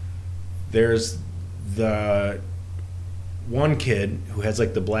 there's the one kid who has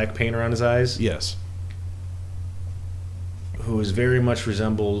like the black paint around his eyes. Yes. Who is very much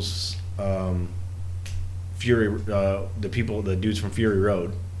resembles Fury, the dudes from Fury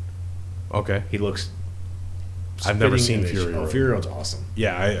Road. Okay. He looks. I've never spitting seen image. Fury Road. Fury Road's awesome.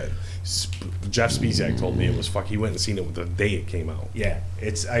 Yeah, Jeff Spizak told me it was fuck. He went and seen it the day it came out. Yeah,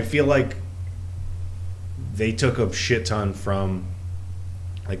 I feel like they took a shit ton from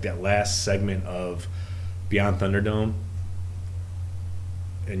like that last segment of Beyond Thunderdome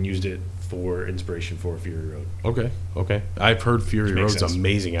and used it for inspiration for Fury Road. Okay. I've heard Fury Road's sense.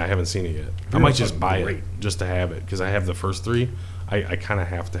 amazing. I haven't seen it yet. I Fury might Road's just buy it great. just to have it because I have the first three. I kind of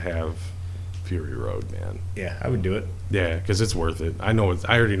have to have Fury Road, man. Yeah, I would do it. Yeah, because it's worth it. I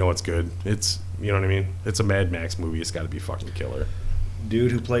already know it's good. It's, you know what I mean? It's a Mad Max movie. It's got to be fucking killer.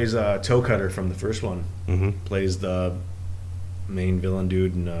 Dude who plays Toe Cutter from the first one plays the main villain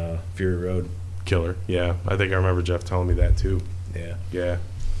dude in Fury Road. Killer. Yeah, I think I remember Jeff telling me that too. Yeah.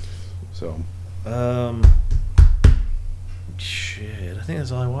 So. Shit, I think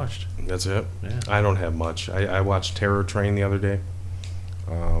that's all I watched. That's it? Yeah. I don't have much. I watched Terror Train the other day.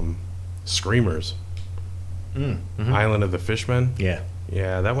 Screamers. Island of the Fishmen. Yeah.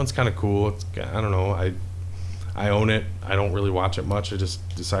 Yeah, that one's kind of cool. It's, I don't know. I own it. I don't really watch it much. I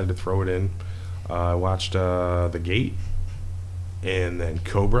just decided to throw it in. I watched The Gate and then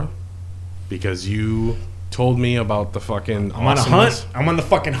Cobra because you told me about the fucking I'm on a hunt. I'm on the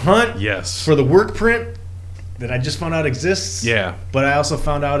fucking hunt. Yes. For the work print that I just found out exists. Yeah. But I also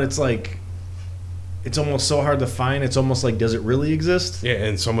found out it's like, it's almost so hard to find. It's almost like, does it really exist? Yeah,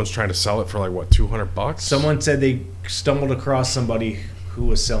 and someone's trying to sell it for like, what, $200? Someone said they stumbled across somebody who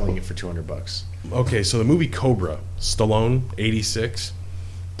was selling it for $200. Okay, so the movie Cobra, Stallone, 86,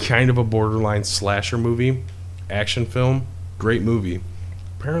 kind of a borderline slasher movie, action film, great movie.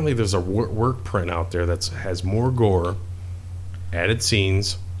 Apparently there's a work print out there that has more gore, added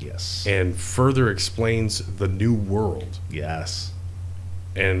scenes, Yes. and further explains the new world Yes.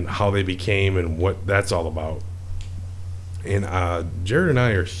 and how they became and what that's all about. And Jared and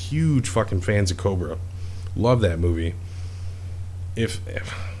I are huge fucking fans of Cobra. Love that movie.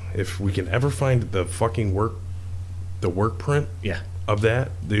 If we can ever find the fucking work print Yeah. of that,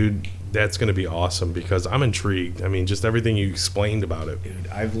 dude, that's going to be awesome because I'm intrigued. I mean, just everything you explained about it. Dude,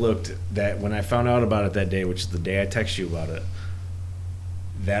 I've looked that when I found out about it that day, which is the day I texted you about it.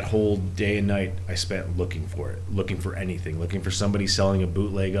 That whole day and night I spent looking for it, looking for anything, looking for somebody selling a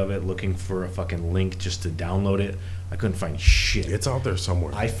bootleg of it, looking for a fucking link just to download it. I couldn't find shit. It's out there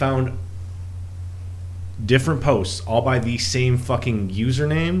somewhere. I found different posts, all by the same fucking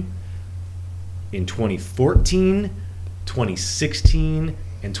username, in 2014, 2016,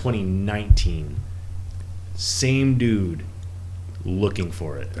 and 2019. Same dude looking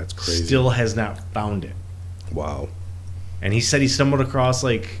for it. That's crazy. Still has not found it. Wow. And he said he stumbled across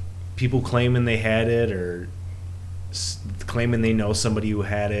like people claiming they had it or claiming they know somebody who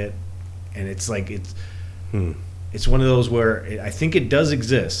had it, and it's like it's one of those where I think it does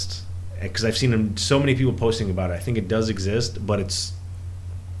exist, because I've seen so many people posting about it. I think it does exist, but it's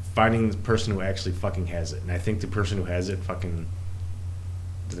finding the person who actually fucking has it. And I think the person who has it fucking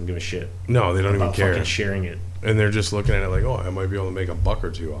doesn't give a shit. No, they don't even care. Fucking sharing it. And they're just looking at it like, oh, I might be able to make a buck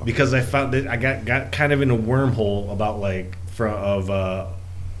or two off. Because I found that I got kind of in a wormhole about like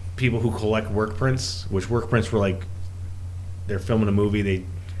people who collect work prints, which work prints were like they're filming a movie, they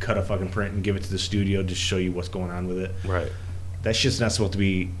cut a fucking print and give it to the studio to show you what's going on with it. Right. That shit's not supposed to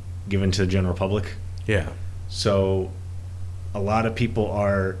be given to the general public. Yeah. So a lot of people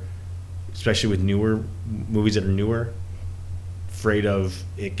are, especially with newer movies that are newer, afraid of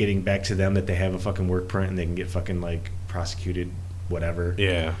it getting back to them that they have a fucking work print and they can get fucking like prosecuted, whatever.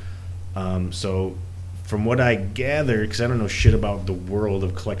 Yeah. So from what I gathered, because I don't know shit about the world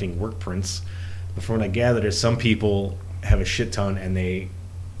of collecting work prints, but from what I gathered is some people have a shit ton and they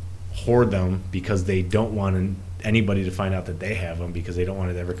hoard them because they don't want anybody to find out that they have them, because they don't want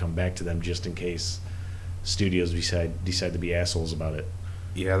it to ever come back to them, just in case studios decide to be assholes about it.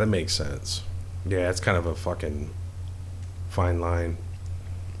 Yeah, that makes sense. Yeah, it's kind of a fucking fine line,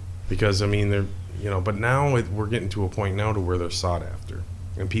 because I mean they're but now we're getting to a point now to where they're sought after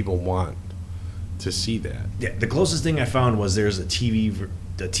and people want to see that. Yeah, the closest thing I found was there's a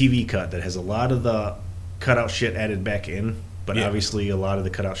TV cut that has a lot of the cutout shit added back in, but obviously a lot of the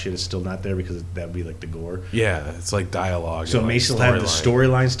cutout shit is still not there because that would be like the gore. Yeah, it's like dialogue. So it may still have the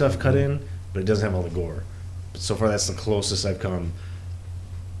storyline stuff cut in, but it doesn't have all the gore. But so far that's the closest I've come.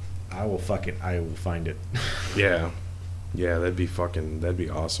 I will find it. Yeah, that'd be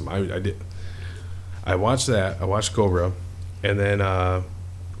awesome. I watched that. I watched Cobra, and then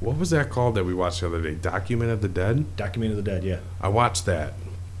what was that called that we watched the other day? Document of the Dead. Document of the Dead. Yeah. I watched that.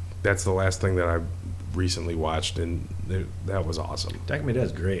 That's the last thing that I recently watched, and that was awesome. Document of the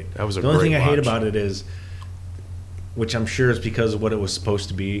Dead is great. That was the only thing I hate about it is, which I'm sure is because of what it was supposed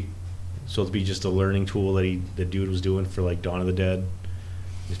to be, to be just a learning tool that the dude was doing for like Dawn of the Dead,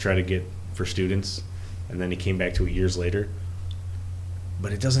 to try to get for students, and then he came back to it years later.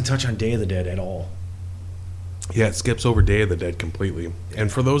 But it doesn't touch on Day of the Dead at all. Yeah, it skips over Day of the Dead completely. And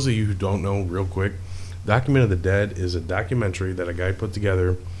for those of you who don't know, real quick, Document of the Dead is a documentary that a guy put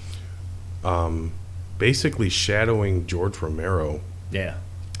together, basically shadowing George Romero. Yeah.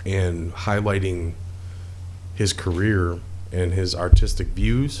 And highlighting his career and his artistic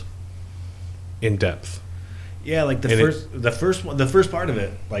views in depth. Yeah, like the first part of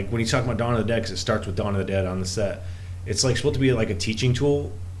it, like when he's talking about Dawn of the Dead, because it starts with Dawn of the Dead on the set. It's like supposed to be like a teaching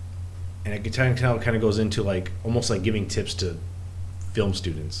tool, and it kind of goes into like almost like giving tips to film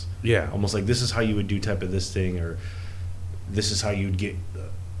students. Yeah, almost like this is how you would do type of this thing, or this is how you'd get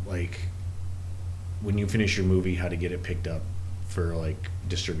like when you finish your movie, how to get it picked up for like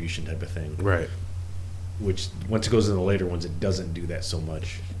distribution type of thing. Right. Which once it goes into the later ones, it doesn't do that so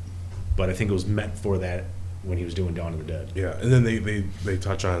much. But I think it was meant for that when he was doing Dawn of the Dead. Yeah, and then they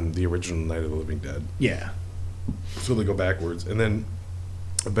touch on the original Night of the Living Dead. Yeah. So they go backwards, and then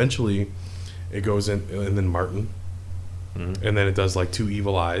eventually it goes in, and then Martin, and then it does like Two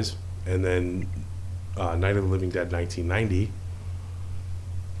Evil Eyes, and then Night of the Living Dead 1990,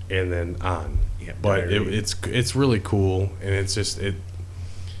 and then on. Yeah, but it's really cool, and it's just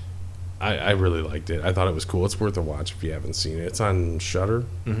I really liked it. I thought it was cool. It's worth a watch if you haven't seen it. It's on Shudder.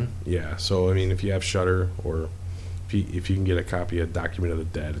 Mm-hmm. Yeah, so I mean, if you have Shudder, or if you can get a copy of Document of the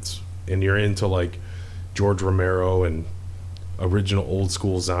Dead, and you're into like George Romero and original old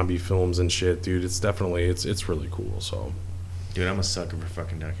school zombie films and shit, dude, it's really cool. So, dude, I'm a sucker for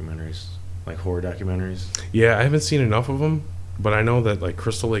fucking documentaries, like horror documentaries. Yeah, I haven't seen enough of them, but I know that like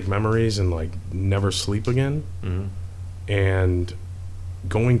Crystal Lake Memories and like Never Sleep Again, and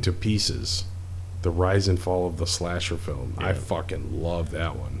Going to Pieces, the rise and fall of the slasher film. Yeah. I fucking love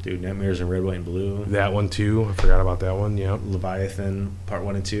that one, dude. Nightmares in Red, White, and Blue. That one too. I forgot about that one. Yeah. Leviathan Part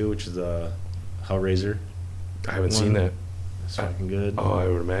 1 and 2, which is the Hellraiser. I haven't seen that. It's fucking good. Oh, I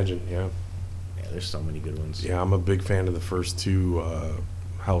would imagine. Yeah. Yeah, there's so many good ones. Yeah, I'm a big fan of the first two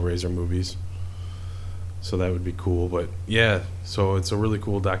Hellraiser movies, so that would be cool. But yeah, so it's a really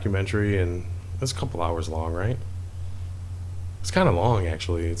cool documentary, and it's a couple hours long, right? It's kind of long,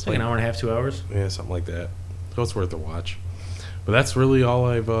 actually. It's like an hour and a half, 2 hours? Yeah, something like that. So it's worth a watch. But that's really all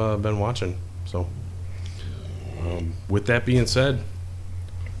I've been watching. So, with that being said,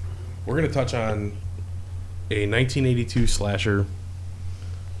 we're going to touch on a 1982 slasher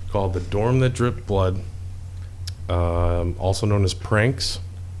called The Dorm That Dripped Blood, also known as Pranks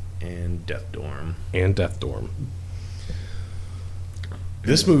And Death Dorm. and Death Dorm.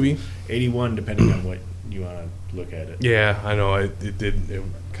 This movie, 81, depending on what you want to look at it. yeah, I know it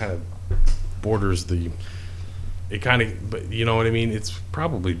kind of borders the. It kind of, but you know what I mean. It's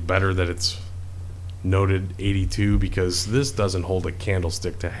probably better that it's noted 82 because this doesn't hold a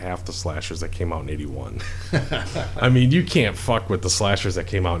candlestick to half the slashers that came out in 81. I mean, you can't fuck with the slashers that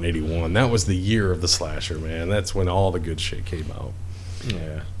came out in 81. That was the year of the slasher, man. That's when all the good shit came out.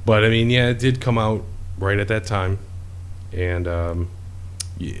 Yeah. But I mean, yeah, it did come out right at that time. And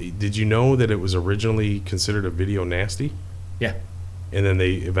did you know that it was originally considered a video nasty? Yeah. And then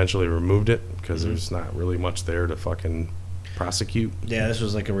they eventually removed it because there's not really much there to fucking prosecute. Yeah, this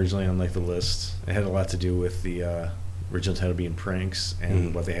was like originally on like the list. It had a lot to do with the original title being Pranks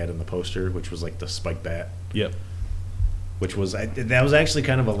and what they had in the poster, which was like the spike bat. Yep. Which was that was actually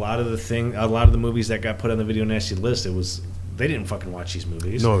kind of a lot of the movies that got put on the video nasty list. It was they didn't fucking watch these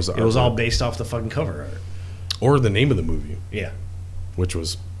movies. No, it was all based off the fucking cover art. Or the name of the movie, Yeah. which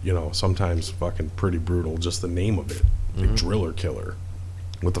was, sometimes fucking pretty brutal. Just the name of it. Like Driller Killer.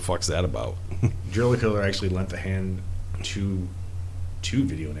 What the fuck's that about? Driller Killer actually lent a hand to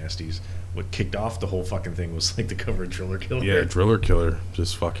video nasties. What kicked off the whole fucking thing was like the cover of Driller Killer. Yeah, Driller Killer.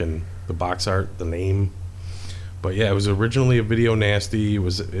 Just fucking the box art, the name. But yeah, it was originally a video nasty. It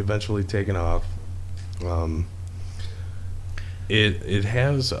was eventually taken off. It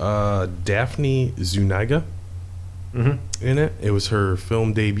has Daphne Zuniga in it. It was her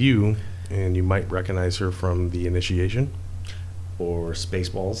film debut, and you might recognize her from The Initiation. Or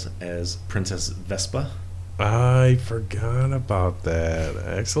Spaceballs as Princess Vespa. I forgot about that.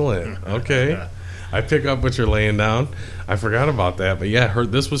 Excellent. Okay. I pick up what you're laying down. I forgot about that. But yeah,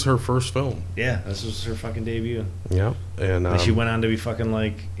 this was her first film. Yeah, this was her fucking debut. Yeah. And she went on to be fucking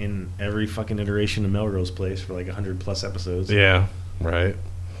like in every fucking iteration of Melrose Place for like 100+ episodes. Yeah, right.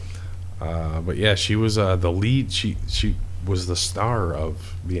 But yeah, she was the lead. She was the star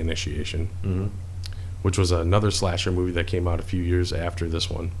of The Initiation, which was another slasher movie that came out a few years after this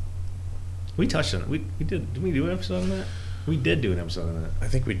one. We touched on it. We did. Did we do an episode on that? We did do an episode on that. I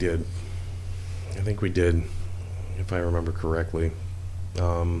think we did, if I remember correctly. I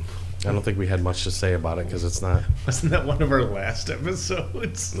don't think we had much to say about it because it's not. Wasn't that one of our last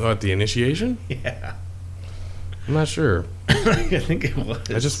episodes? Oh, at The Initiation? Yeah. I'm not sure. I think it was.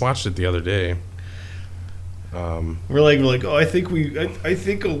 I just watched it the other day. We're like, oh, I think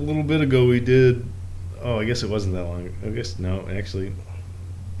a little bit ago we did. Oh, I guess it wasn't that long. I guess no, actually.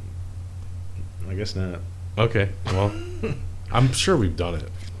 I guess not. Okay, well, I'm sure we've done it.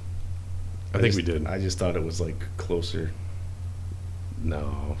 I think we did. I just thought it was like closer.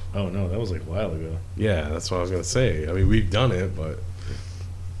 No. Oh no, that was like a while ago. Yeah, that's what I was gonna say. I mean, we've done it, but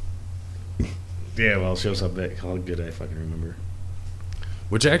yeah, well, it shows how good I fucking remember.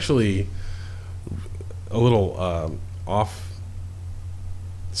 Which actually, a little off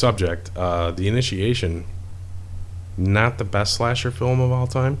subject. The Initiation, not the best slasher film of all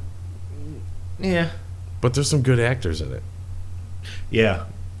time. Yeah. But there's some good actors in it. Yeah.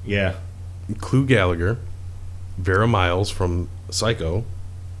 Yeah. Clu Gallagher, Vera Miles from Psycho.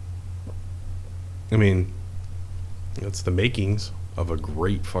 I mean, it's the makings of a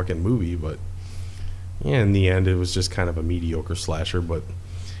great fucking movie, but yeah, in the end, it was just kind of a mediocre slasher, but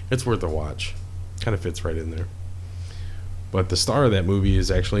it's worth a watch. Kind of fits right in there. But the star of that movie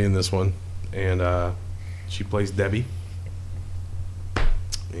is actually in this one, and she plays Debbie.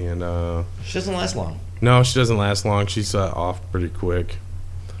 And she doesn't last long. No, she doesn't last long. She's off pretty quick.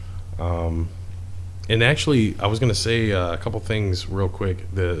 And actually, I was going to say a couple things real quick.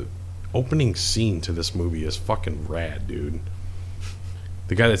 The opening scene to this movie is fucking rad, dude.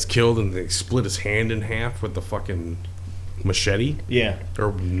 The guy that's killed and they split his hand in half with the fucking machete. Yeah.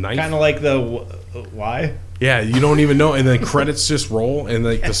 Or knife. Kind of like the why? Yeah, you don't even know. And then credits just roll. And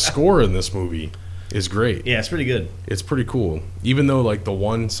like the score in this movie is great. Yeah, it's pretty good. It's pretty cool. Even though like the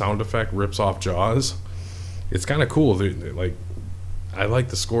one sound effect rips off Jaws, it's kind of cool. Like, I like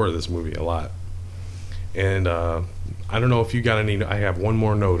the score of this movie a lot. And I don't know if you got any. I have one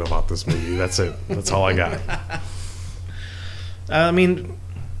more note about this movie. That's it. That's all I got. I mean,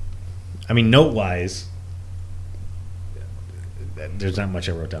 note wise, there's not much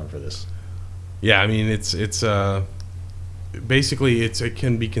I wrote down for this. Yeah, I mean it's basically it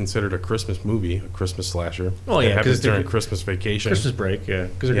can be considered a Christmas movie, a Christmas slasher. Oh yeah, because during Christmas vacation, Christmas break. Yeah,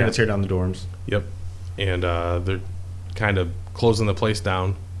 because they're gonna tear down the dorms. Yep. and they're kind of closing the place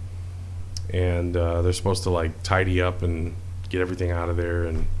down, and they're supposed to like tidy up and get everything out of there,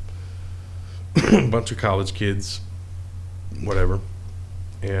 and a bunch of college kids, whatever,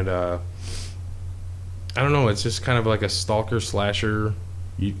 and I don't know, it's just kind of like a stalker slasher,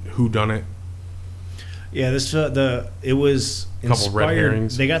 whodunit. Yeah, this it was Couple red inspired.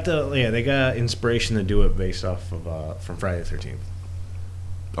 herrings. They got inspiration to do it based off of from Friday the 13th.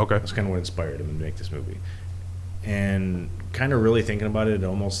 Okay. That's kind of what inspired him to make this movie. And kind of really thinking about it, it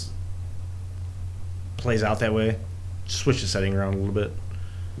almost plays out that way. Switch the setting around a little bit,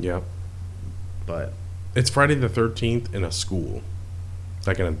 Yeah. but It's Friday the 13th in a school,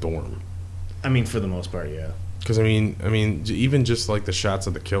 like in a dorm. I mean, for the most part, yeah. Because I mean, even just like the shots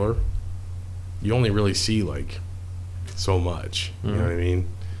of the killer, you only really see like so much. You know what I mean?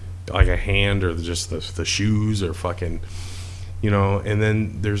 Like a hand, or just the shoes, or fucking, And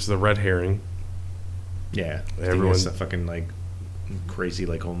then there's the red herring. Yeah, Everyone's a fucking like crazy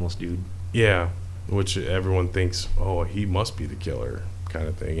like homeless dude. Yeah, which everyone thinks, oh, he must be the killer, kind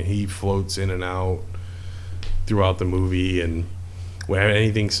of thing, and he floats in and out throughout the movie, and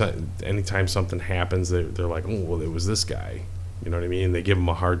anytime something happens, they're like, oh, well, it was this guy. You know what I mean? They give him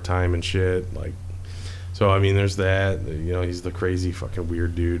a hard time and shit. Like, so I mean, there's that. He's the crazy fucking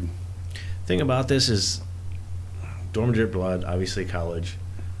weird dude. Thing about this is, Dorm of Drip Blood, obviously college.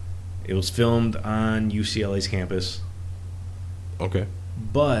 It was filmed on UCLA's campus, Okay.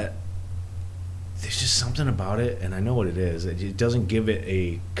 but there's just something about it, and I know what it is. It doesn't give it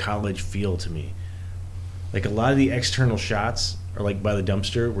a college feel to me. Like a lot of the external shots are like by the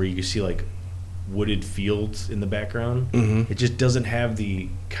dumpster, where you can see like wooded fields in the background. Mm-hmm. It just doesn't have the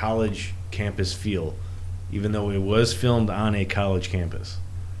college campus feel, even though it was filmed on a college campus.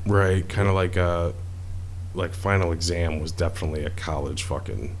 Right. Kind of like Final Exam was definitely a college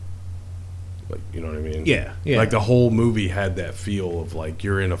fucking. Like, you know what I mean? Yeah. Like the whole movie had that feel of like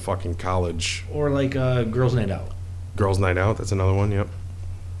you're in a fucking college. Or like Girls' Night Out. Girls' Night Out. That's another one. Yep.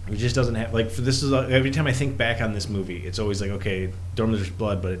 It just doesn't have every time I think back on this movie, it's always like, okay, Dorm of Drip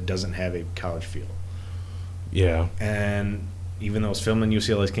Blood, but it doesn't have a college feel. Yeah. And even though it's filmed on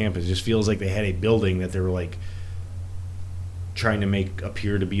UCLA's campus, it just feels like they had a building that they were like trying to make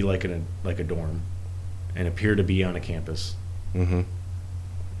appear to be like a dorm, and appear to be on a campus. Mm-hmm.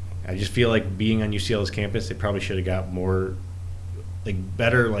 I just feel like being on UCLA's campus, they probably should have got more, like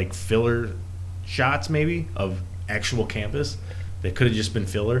better like filler shots maybe of actual campus. That could have just been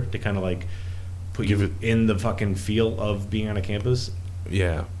filler to kind of like put you in the fucking feel of being on a campus.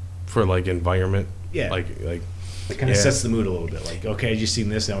 Yeah. For like environment. Yeah. Like it kind of sets the mood a little bit. Like, okay, I just seen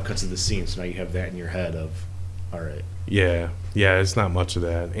this, now it cuts to the scene, so now you have that in your head of, all right. Yeah. Yeah, it's not much of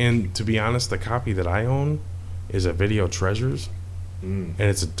that. And to be honest, the copy that I own is a Video Treasures, and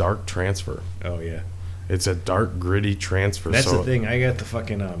it's a dark transfer. Oh, yeah. It's a dark, gritty transfer. That's the thing. I got the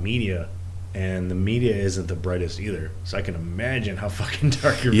fucking media, and the media isn't the brightest either. So I can imagine how fucking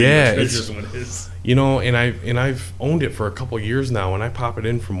dark your Video Treasures one is. And I've owned it for a couple years now, and I pop it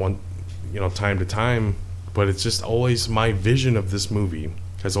in from time to time. But it's just always, my vision of this movie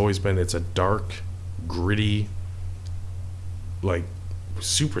has always been, it's a dark, gritty, like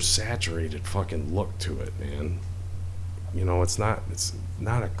super saturated fucking look to it, man. It's not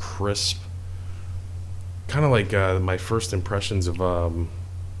a crisp, kind of like my first impressions of To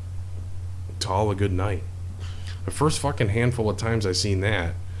All a Good Night. The first fucking handful of times I seen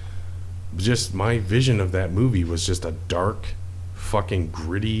that, just my vision of that movie was just a dark, fucking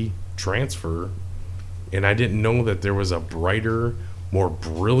gritty transfer, and I didn't know that there was a brighter, more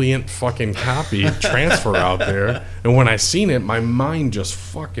brilliant fucking copy transfer out there. And when I seen it, my mind just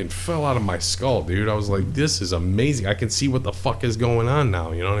fucking fell out of my skull, dude. I was like, this is amazing. I can see what the fuck is going on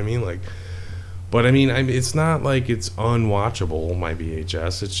now. You know what I mean? Like, but I mean, it's not like it's unwatchable, my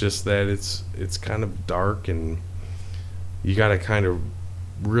VHS. It's just that it's kind of dark, and you got to kind of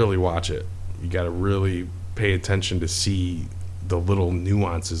really watch it. You got to really pay attention to see the little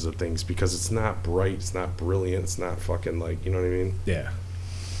nuances of things, because it's not bright, it's not brilliant, it's not fucking like, you know what I mean? Yeah.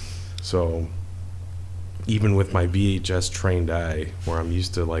 So even with my VHS trained eye, where I'm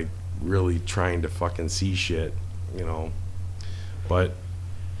used to like really trying to fucking see shit, but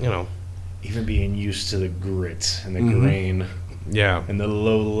even being used to the grit and the grain, yeah, and the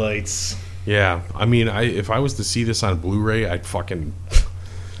low lights. Yeah, I mean, if I was to see this on Blu-ray, I'd fucking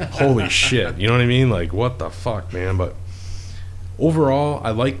holy shit, you know what I mean? Like, what the fuck, man? But overall,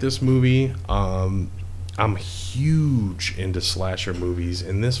 I like this movie. I'm huge into slasher movies,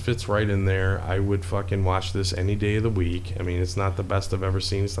 and this fits right in there. I would fucking watch this any day of the week. I mean, it's not the best I've ever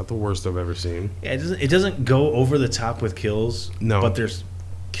seen. It's not the worst I've ever seen. Yeah, it doesn't go over the top with kills. No. But there's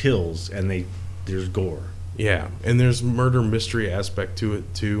kills, and the there's gore. Yeah, and there's murder mystery aspect to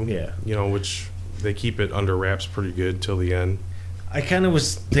it too. Yeah. You know, which they keep it under wraps pretty good till the end. I kind of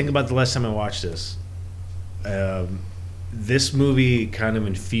was thinking about the last time I watched this. This movie, kind of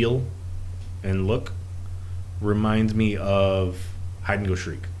in feel and look, reminds me of Hide and Go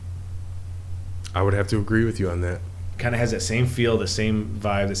Shriek. I would have to agree with you on that. Kind of has that same feel, the same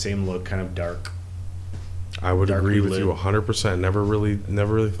vibe, the same look, kind of dark. I would Darkly agree with lit. you 100%. Never really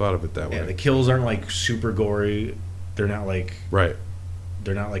thought of it that Yeah, way. the kills aren't like super gory. They're not like Right.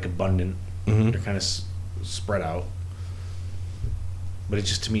 abundant. Mhm. They're kind of spread out. But it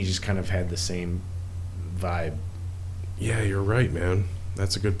just, to me, just kind of had the same vibe. Yeah, you're right, man.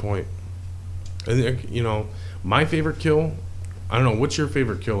 That's a good point. And you know, my favorite kill, I don't know, what's your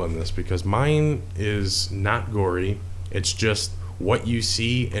favorite kill in this? Because mine is not gory. It's just what you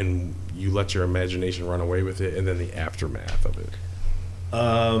see and you let your imagination run away with it, and then the aftermath of it.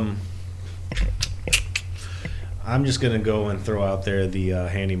 I'm just going to go and throw out there the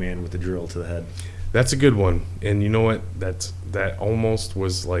handyman with the drill to the head. That's a good one. And you know what? That almost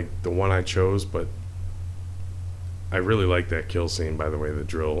was like the one I chose, but I really like that kill scene, by the way, the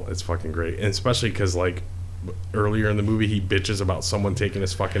drill. It's fucking great. And especially because, like, earlier in the movie, he bitches about someone taking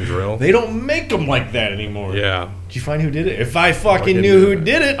his fucking drill. They don't make them like that anymore. Yeah. Did you find who did it? If I fucking knew who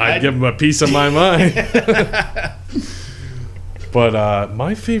did it, I'd give him a piece of my mind. But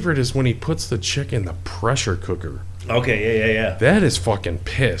my favorite is when he puts the chick in the pressure cooker. Okay, yeah. That is fucking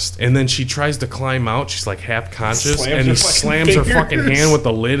pissed. And then she tries to climb out. She's like half conscious. Slams And her he fucking slams her fucking fingers. hand with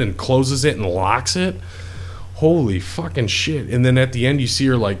the lid and closes it and locks it. Holy fucking shit. And then at the end, you see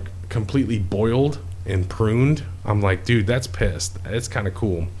her like completely boiled and pruned. I'm like, dude, that's pissed. It's kind of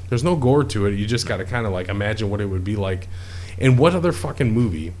cool. There's no gore to it. You just got to kind of like imagine what it would be like. And what other fucking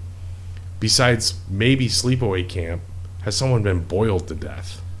movie, besides maybe Sleepaway Camp, has someone been boiled to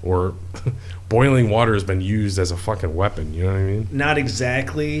death? Or boiling water has been used as a fucking weapon. You know what I mean? Not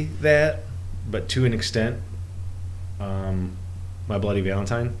exactly that, but to an extent. My Bloody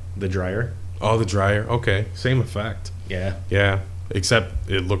Valentine, the dryer. Oh, the dryer. Okay. Same effect. Yeah. Yeah. Except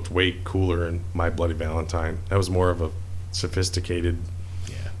it looked way cooler in My Bloody Valentine. That was more of a sophisticated,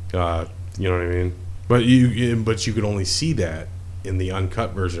 you know what I mean? But you could only see that in the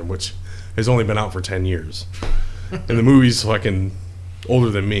uncut version, which has only been out for 10 years. And the movie's fucking older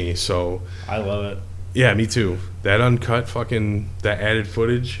than me, so I love it. yeah, me too. That uncut fucking, that added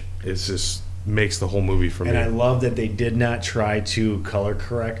footage is just makes the whole movie for me. And I love that they did not try to color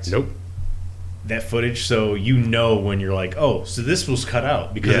correct Nope. that footage, so you know when you're like, oh, so this was cut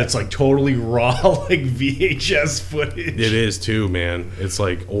out, because Yeah. it's like totally raw, like VHS footage. It is too, man. It's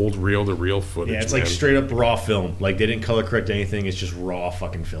like old reel-to-reel footage. Yeah, it's man. like straight up raw film. Like they didn't color correct anything. It's just raw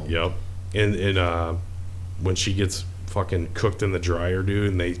fucking film. Yep. And when she gets fucking cooked in the dryer,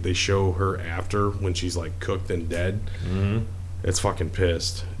 dude, and they show her after when she's like cooked and dead, it's fucking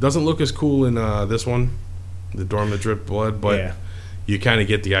pissed. Doesn't look as cool in this one, The Dorm That Dripped Blood, but Yeah. you kind of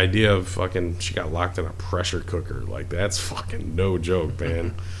get the idea of fucking she got locked in a pressure cooker. Like, that's fucking no joke,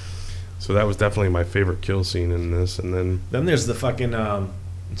 man. So that was definitely my favorite kill scene in this. And then Then there's the fucking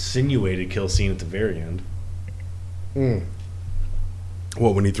insinuated kill scene at the very end.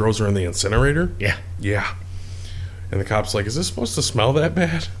 what, when he throws her in the incinerator? Yeah. Yeah. And the cop's like, is this supposed to smell that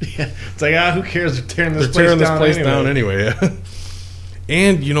bad? Yeah. It's like, who cares? They're tearing this They're tearing this place anyway. down anyway. Yeah.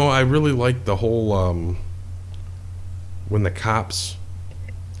 And you know, I really like the whole when the cops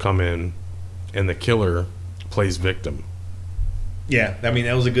come in and the killer plays victim. Yeah, I mean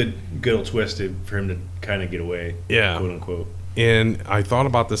that was a good little twist for him to kind of get away. Yeah. quote unquote. And I thought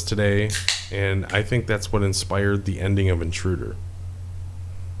about this today, and I think that's what inspired the ending of Intruder.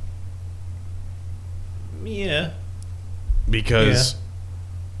 Yeah. Because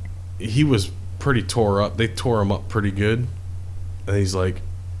he was pretty tore up. They tore him up pretty good. And he's like,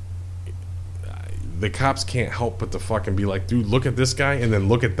 the cops can't help but to fucking be like, dude, look at this guy, and then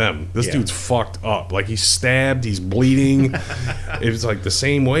look at them. This Yeah. dude's fucked up. Like, he's stabbed, he's bleeding. It was like the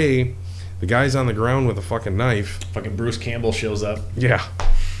same way. The guy's on the ground with a fucking knife. Fucking Bruce Campbell shows up. Yeah.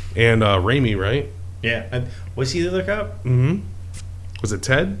 And Raimi, right? Yeah. And was he the other cop? Mm-hmm. Was it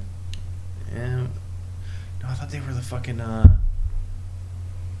Ted? Yeah. No, I thought they were the fucking.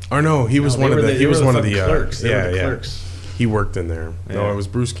 Or no, he was No, one they of were the. the- He they was were one the of the fucking clerks. They yeah, were the yeah. clerks. He worked in there. No, Yeah. it was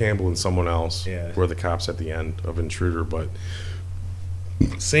Bruce Campbell and someone else. Yeah. Were the cops at the end of Intruder, but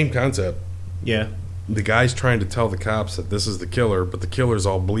same concept. Yeah. The guy's trying to tell the cops that this is the killer, but the killer's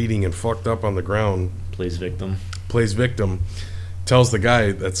all bleeding and fucked up on the ground. Plays victim. Plays victim. Tells the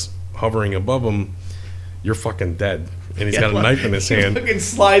guy that's hovering above him, "You're fucking dead." And he's got a knife in his He hand. fucking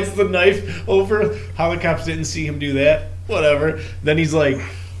slides the knife over. How the cops didn't see him do that. Whatever. Then he's like,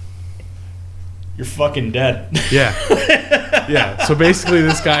 you're fucking dead. Yeah. Yeah. So basically,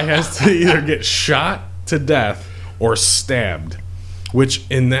 this guy has to either get shot to death or stabbed. Which,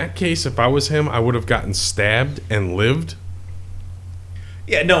 in that case, if I was him, I would have gotten stabbed and lived.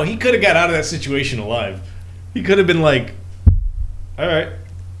 Yeah, no, he could have got out of that situation alive. He could have been like, all right.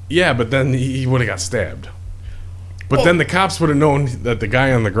 Yeah, but then he would have got stabbed. But then the cops would have known that the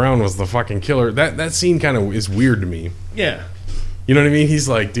guy on the ground was the fucking killer. That scene kind of is weird to me. Yeah. You know what I mean? He's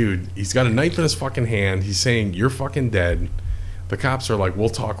like, dude, he's got a knife in his fucking hand. He's saying, you're fucking dead. The cops are like, we'll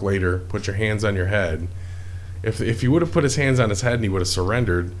talk later. Put your hands on your head. If he would have put his hands on his head and he would have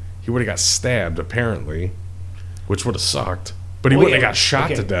surrendered, he would have got stabbed, apparently, which would have sucked. But he wouldn't have got shot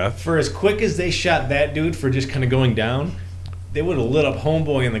to death. For as quick as they shot that dude for just kind of going down, they would have lit up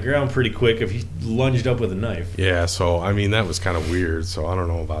homeboy on the ground pretty quick if he lunged up with a knife. Yeah, so, I mean, that was kind of weird, so I don't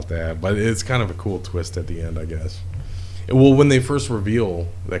know about that. But it's kind of a cool twist at the end, I guess. Well, when they first reveal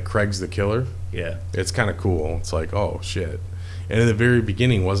that Craig's the killer, yeah, it's kind of cool. It's like, oh, shit. And in the very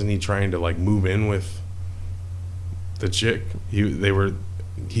beginning, wasn't he trying to, like, move in with the chick?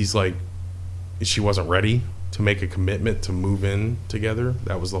 He's like, she wasn't ready to make a commitment to move in together.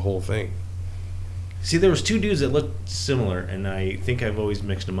 That was the whole thing. See, there was two dudes that looked similar, and I think I've always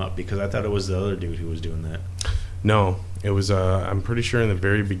mixed them up because I thought it was the other dude who was doing that. No, it was, I'm pretty sure in the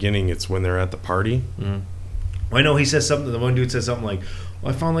very beginning, it's when they're at the party. Mm-hmm. I know he says something, the one dude says something like,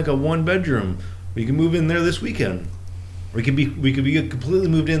 well, I found like a one bedroom. We can move in there this weekend. We could be completely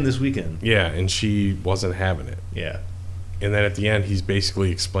moved in this weekend. Yeah, and she wasn't having it. Yeah. And then at the end, he's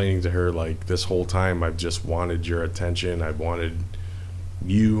basically explaining to her, like, this whole time I've just wanted your attention. I wanted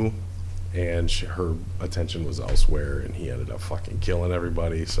you. And her attention was elsewhere, and he ended up fucking killing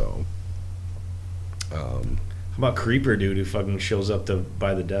everybody, so. How about Creeper dude who fucking shows up to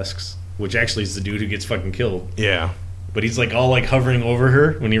buy the desks? Which actually is the dude who gets fucking killed. Yeah. But he's like all like hovering over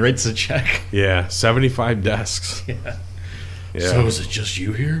her when he writes the check. Yeah, 75 desks. Yeah. Yeah. So is it just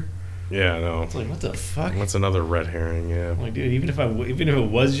you here? Yeah, no. It's like, what the fuck? That's another red herring, yeah. I'm like, dude, even if it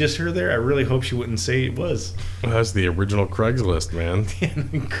was just her there, I really hope she wouldn't say it was. Well, that's the original Craigslist, man.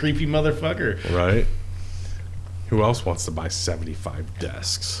 Creepy motherfucker. Right? Who else wants to buy 75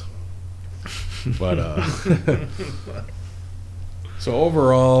 desks? But, so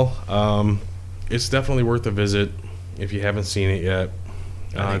overall, it's definitely worth a visit if you haven't seen it yet.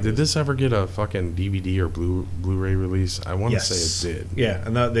 Did this ever get a fucking DVD or Blu-ray release? I want to say it did. Yeah,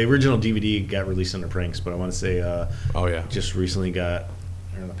 and the original DVD got released under Pranks, but I want to say oh yeah, just recently got,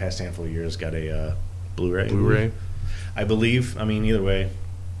 in the past handful of years, got a Blu-ray. Blu-ray? I believe. I mean, either way,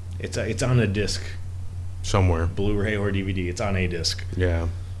 it's on a disc. Somewhere. Blu-ray or DVD. It's on a disc. Yeah.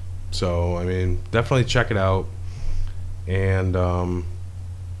 So, I mean, definitely check it out. And,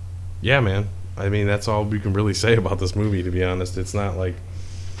 yeah, man. I mean, that's all we can really say about this movie, to be honest. It's not like...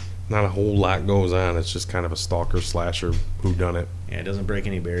 Not a whole lot goes on. It's just kind of a stalker slasher whodunit. Yeah, it doesn't break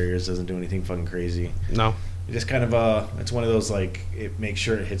any barriers. Doesn't do anything fucking crazy. No. It just kind of it's one of those like it makes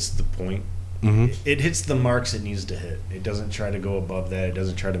sure it hits the point. Mm-hmm. It hits the marks it needs to hit. It doesn't try to go above that. It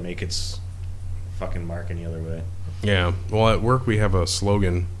doesn't try to make its fucking mark any other way. Yeah. Well, at work we have a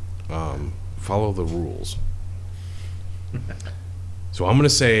slogan: follow the rules. So I'm gonna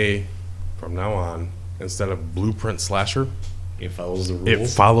say, from now on, instead of blueprint slasher. It follows the rules. It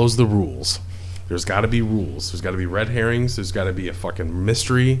follows the rules. There's got to be rules. There's got to be red herrings. There's got to be a fucking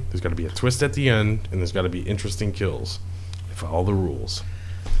mystery. There's got to be a twist at the end, and there's got to be interesting kills. They follow the rules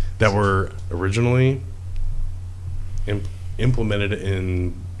that were originally implemented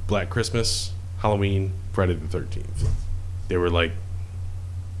in Black Christmas, Halloween, Friday the 13th. They were like,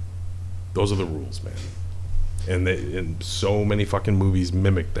 those are the rules, man. And so many fucking movies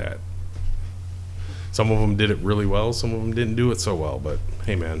mimicked that. Some of them did it really well. Some of them didn't do it so well. But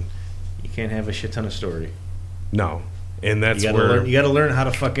hey, man, you can't have a shit ton of story. No, and that's you got to learn how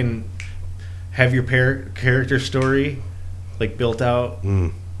to fucking have your character story like built out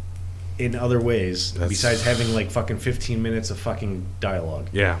in other ways besides having like fucking 15 minutes of fucking dialogue.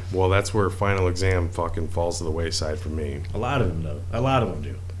 Yeah, well, that's where Final Exam fucking falls to the wayside for me. A lot of them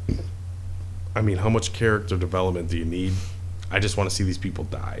do. I mean, how much character development do you need? I just want to see these people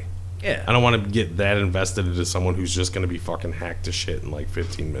die. Yeah. I don't want to get that invested into someone who's just going to be fucking hacked to shit in like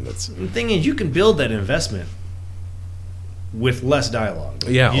 15 minutes. The thing is, you can build that investment with less dialogue.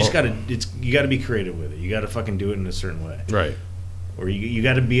 Yeah. You just got to you got to be creative with it. You got to fucking do it in a certain way. Right. Or you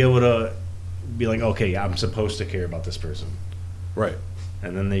got to be able to be like, okay, I'm supposed to care about this person. Right.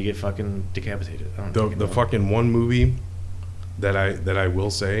 And then they get fucking decapitated. The fucking one movie that I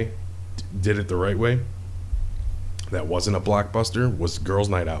will say did it the right way, that wasn't a blockbuster, was Girls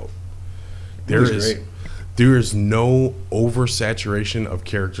Night Out. There is no oversaturation of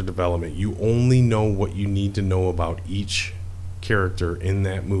character development. You only know what you need to know about each character in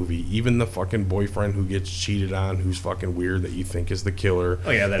that movie. Even the fucking boyfriend who gets cheated on, who's fucking weird, that you think is the killer.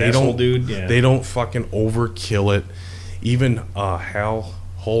 Oh yeah, that asshole dude. Yeah. They don't fucking overkill it. Even Hal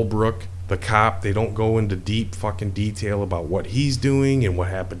Holbrook, the cop, they don't go into deep fucking detail about what he's doing and what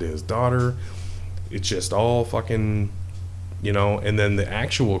happened to his daughter. It's just all fucking, you know, and then the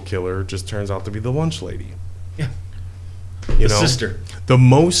actual killer just turns out to be the lunch lady. Yeah. You the know? sister.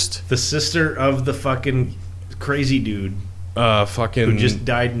 The sister of the fucking crazy dude fucking who just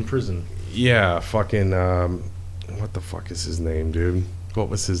died in prison. Yeah, fucking what the fuck is his name, dude? What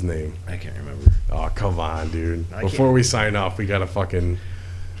was his name? I can't remember. Oh, come on, dude. Before we sign off, we gotta fucking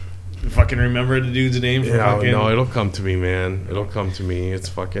remember the dude's name. No, it'll come to me, man. It'll come to me. It's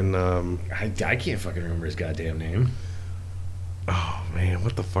fucking I can't fucking remember his goddamn name. Oh man,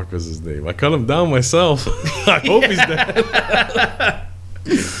 what the fuck was his name? I cut him down myself. I hope he's dead.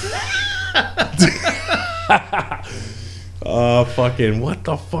 Fucking what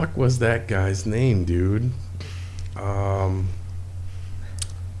the fuck was that guy's name, dude? God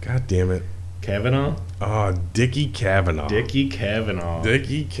damn it. Kavanaugh? Dickie Kavanaugh. Dickie Kavanaugh.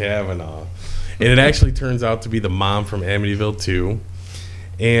 And it actually turns out to be the mom from Amityville 2.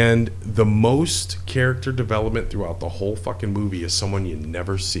 And the most character development throughout the whole fucking movie is someone you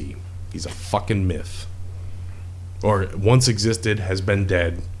never see. He's a fucking myth. Or once existed, has been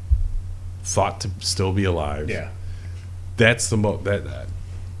dead, thought to still be alive. Yeah. That's the that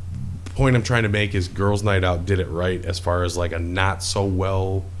point I'm trying to make is Girls Night Out did it right as far as like a not so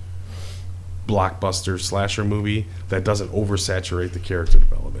well blockbuster slasher movie that doesn't oversaturate the character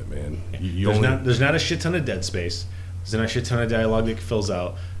development, man. There's not a shit ton of dead space. There's not a shit ton of dialogue that fills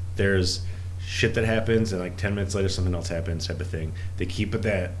out. There's shit that happens and like 10 minutes later something else happens type of thing. They keep it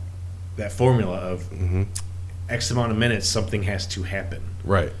that formula of X amount of minutes something has to happen.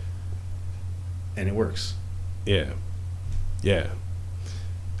 Right. And it works. Yeah.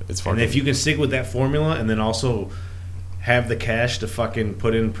 It's fucking. And if you can stick with that formula and then also have the cash to fucking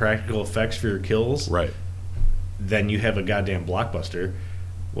put in practical effects for your kills, right, then you have a goddamn blockbuster.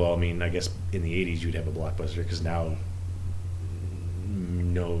 Well, I mean, I guess in the 80s you'd have a blockbuster because now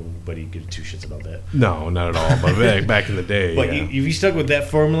nobody gives two shits about that. No, not at all. But back in the day, but if you stuck with that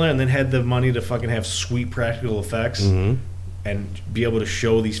formula and then had the money to fucking have sweet practical effects and be able to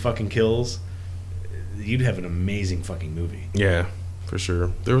show these fucking kills, you'd have an amazing fucking movie. Yeah, for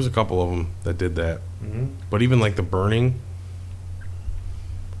sure. There was a couple of them that did that. But even like The Burning,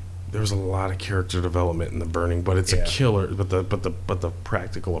 there was a lot of character development in The Burning, but it's a killer. But the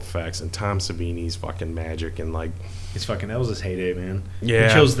practical effects and Tom Savini's fucking magic and like it's fucking, that was his heyday, man. Yeah,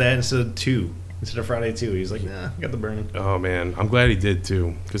 he chose that instead of Friday 2. He's like, nah, I got The Burning. Oh man, I'm glad he did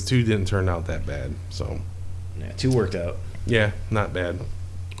too, because 2 didn't turn out that bad. So yeah, 2 worked out. Yeah, not bad.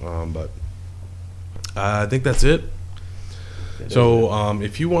 But I think that's it. So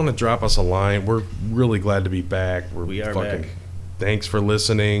if you want to drop us a line, we're really glad to be back. We are back. Thanks for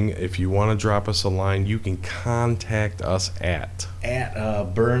listening. If you want to drop us a line, you can contact us at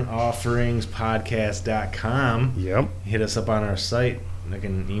burntofferingspodcast.com. Yep. Hit us up on our site. You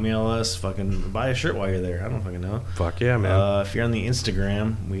can email us. Fucking buy a shirt while you're there. I don't fucking know. Fuck yeah, man. If you're on the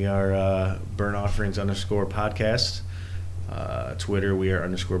Instagram, we are burntofferings_podcast. Twitter, we are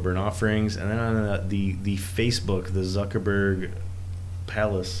 _burnt offerings, and then on the Facebook, the Zuckerberg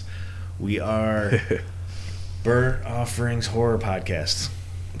Palace, we are Burnt Offerings Horror Podcast.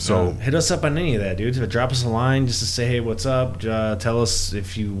 So hit us up on any of that, dude. Drop us a line just to say, hey, what's up? Tell us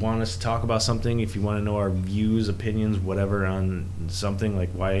if you want us to talk about something, if you want to know our views, opinions, whatever on something, like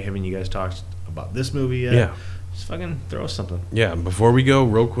why haven't you guys talked about this movie yet? Yeah. Just fucking throw us something. Yeah, before we go,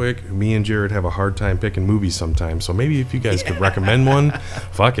 real quick, me and Jared have a hard time picking movies sometimes, so maybe if you guys could recommend one,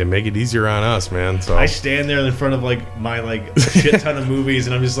 fuck it, make it easier on us, man. So I stand there in front of like my like shit ton of movies,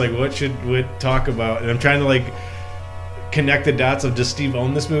 and I'm just like, what should we talk about? And I'm trying to like connect the dots of, does Steve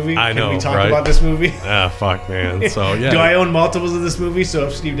own this movie? I know, Can we talk right? about this movie? Ah, fuck, man. So yeah. Do I own multiples of this movie? So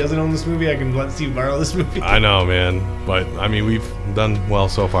if Steve doesn't own this movie, I can let Steve borrow this movie. I know, man. But I mean, we've done well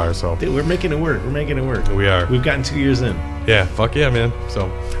so far. So dude, we're making it work. We are. We've gotten 2 years in. Yeah. Fuck yeah, man.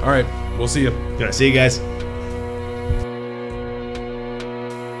 So all right, we'll see you. See you guys.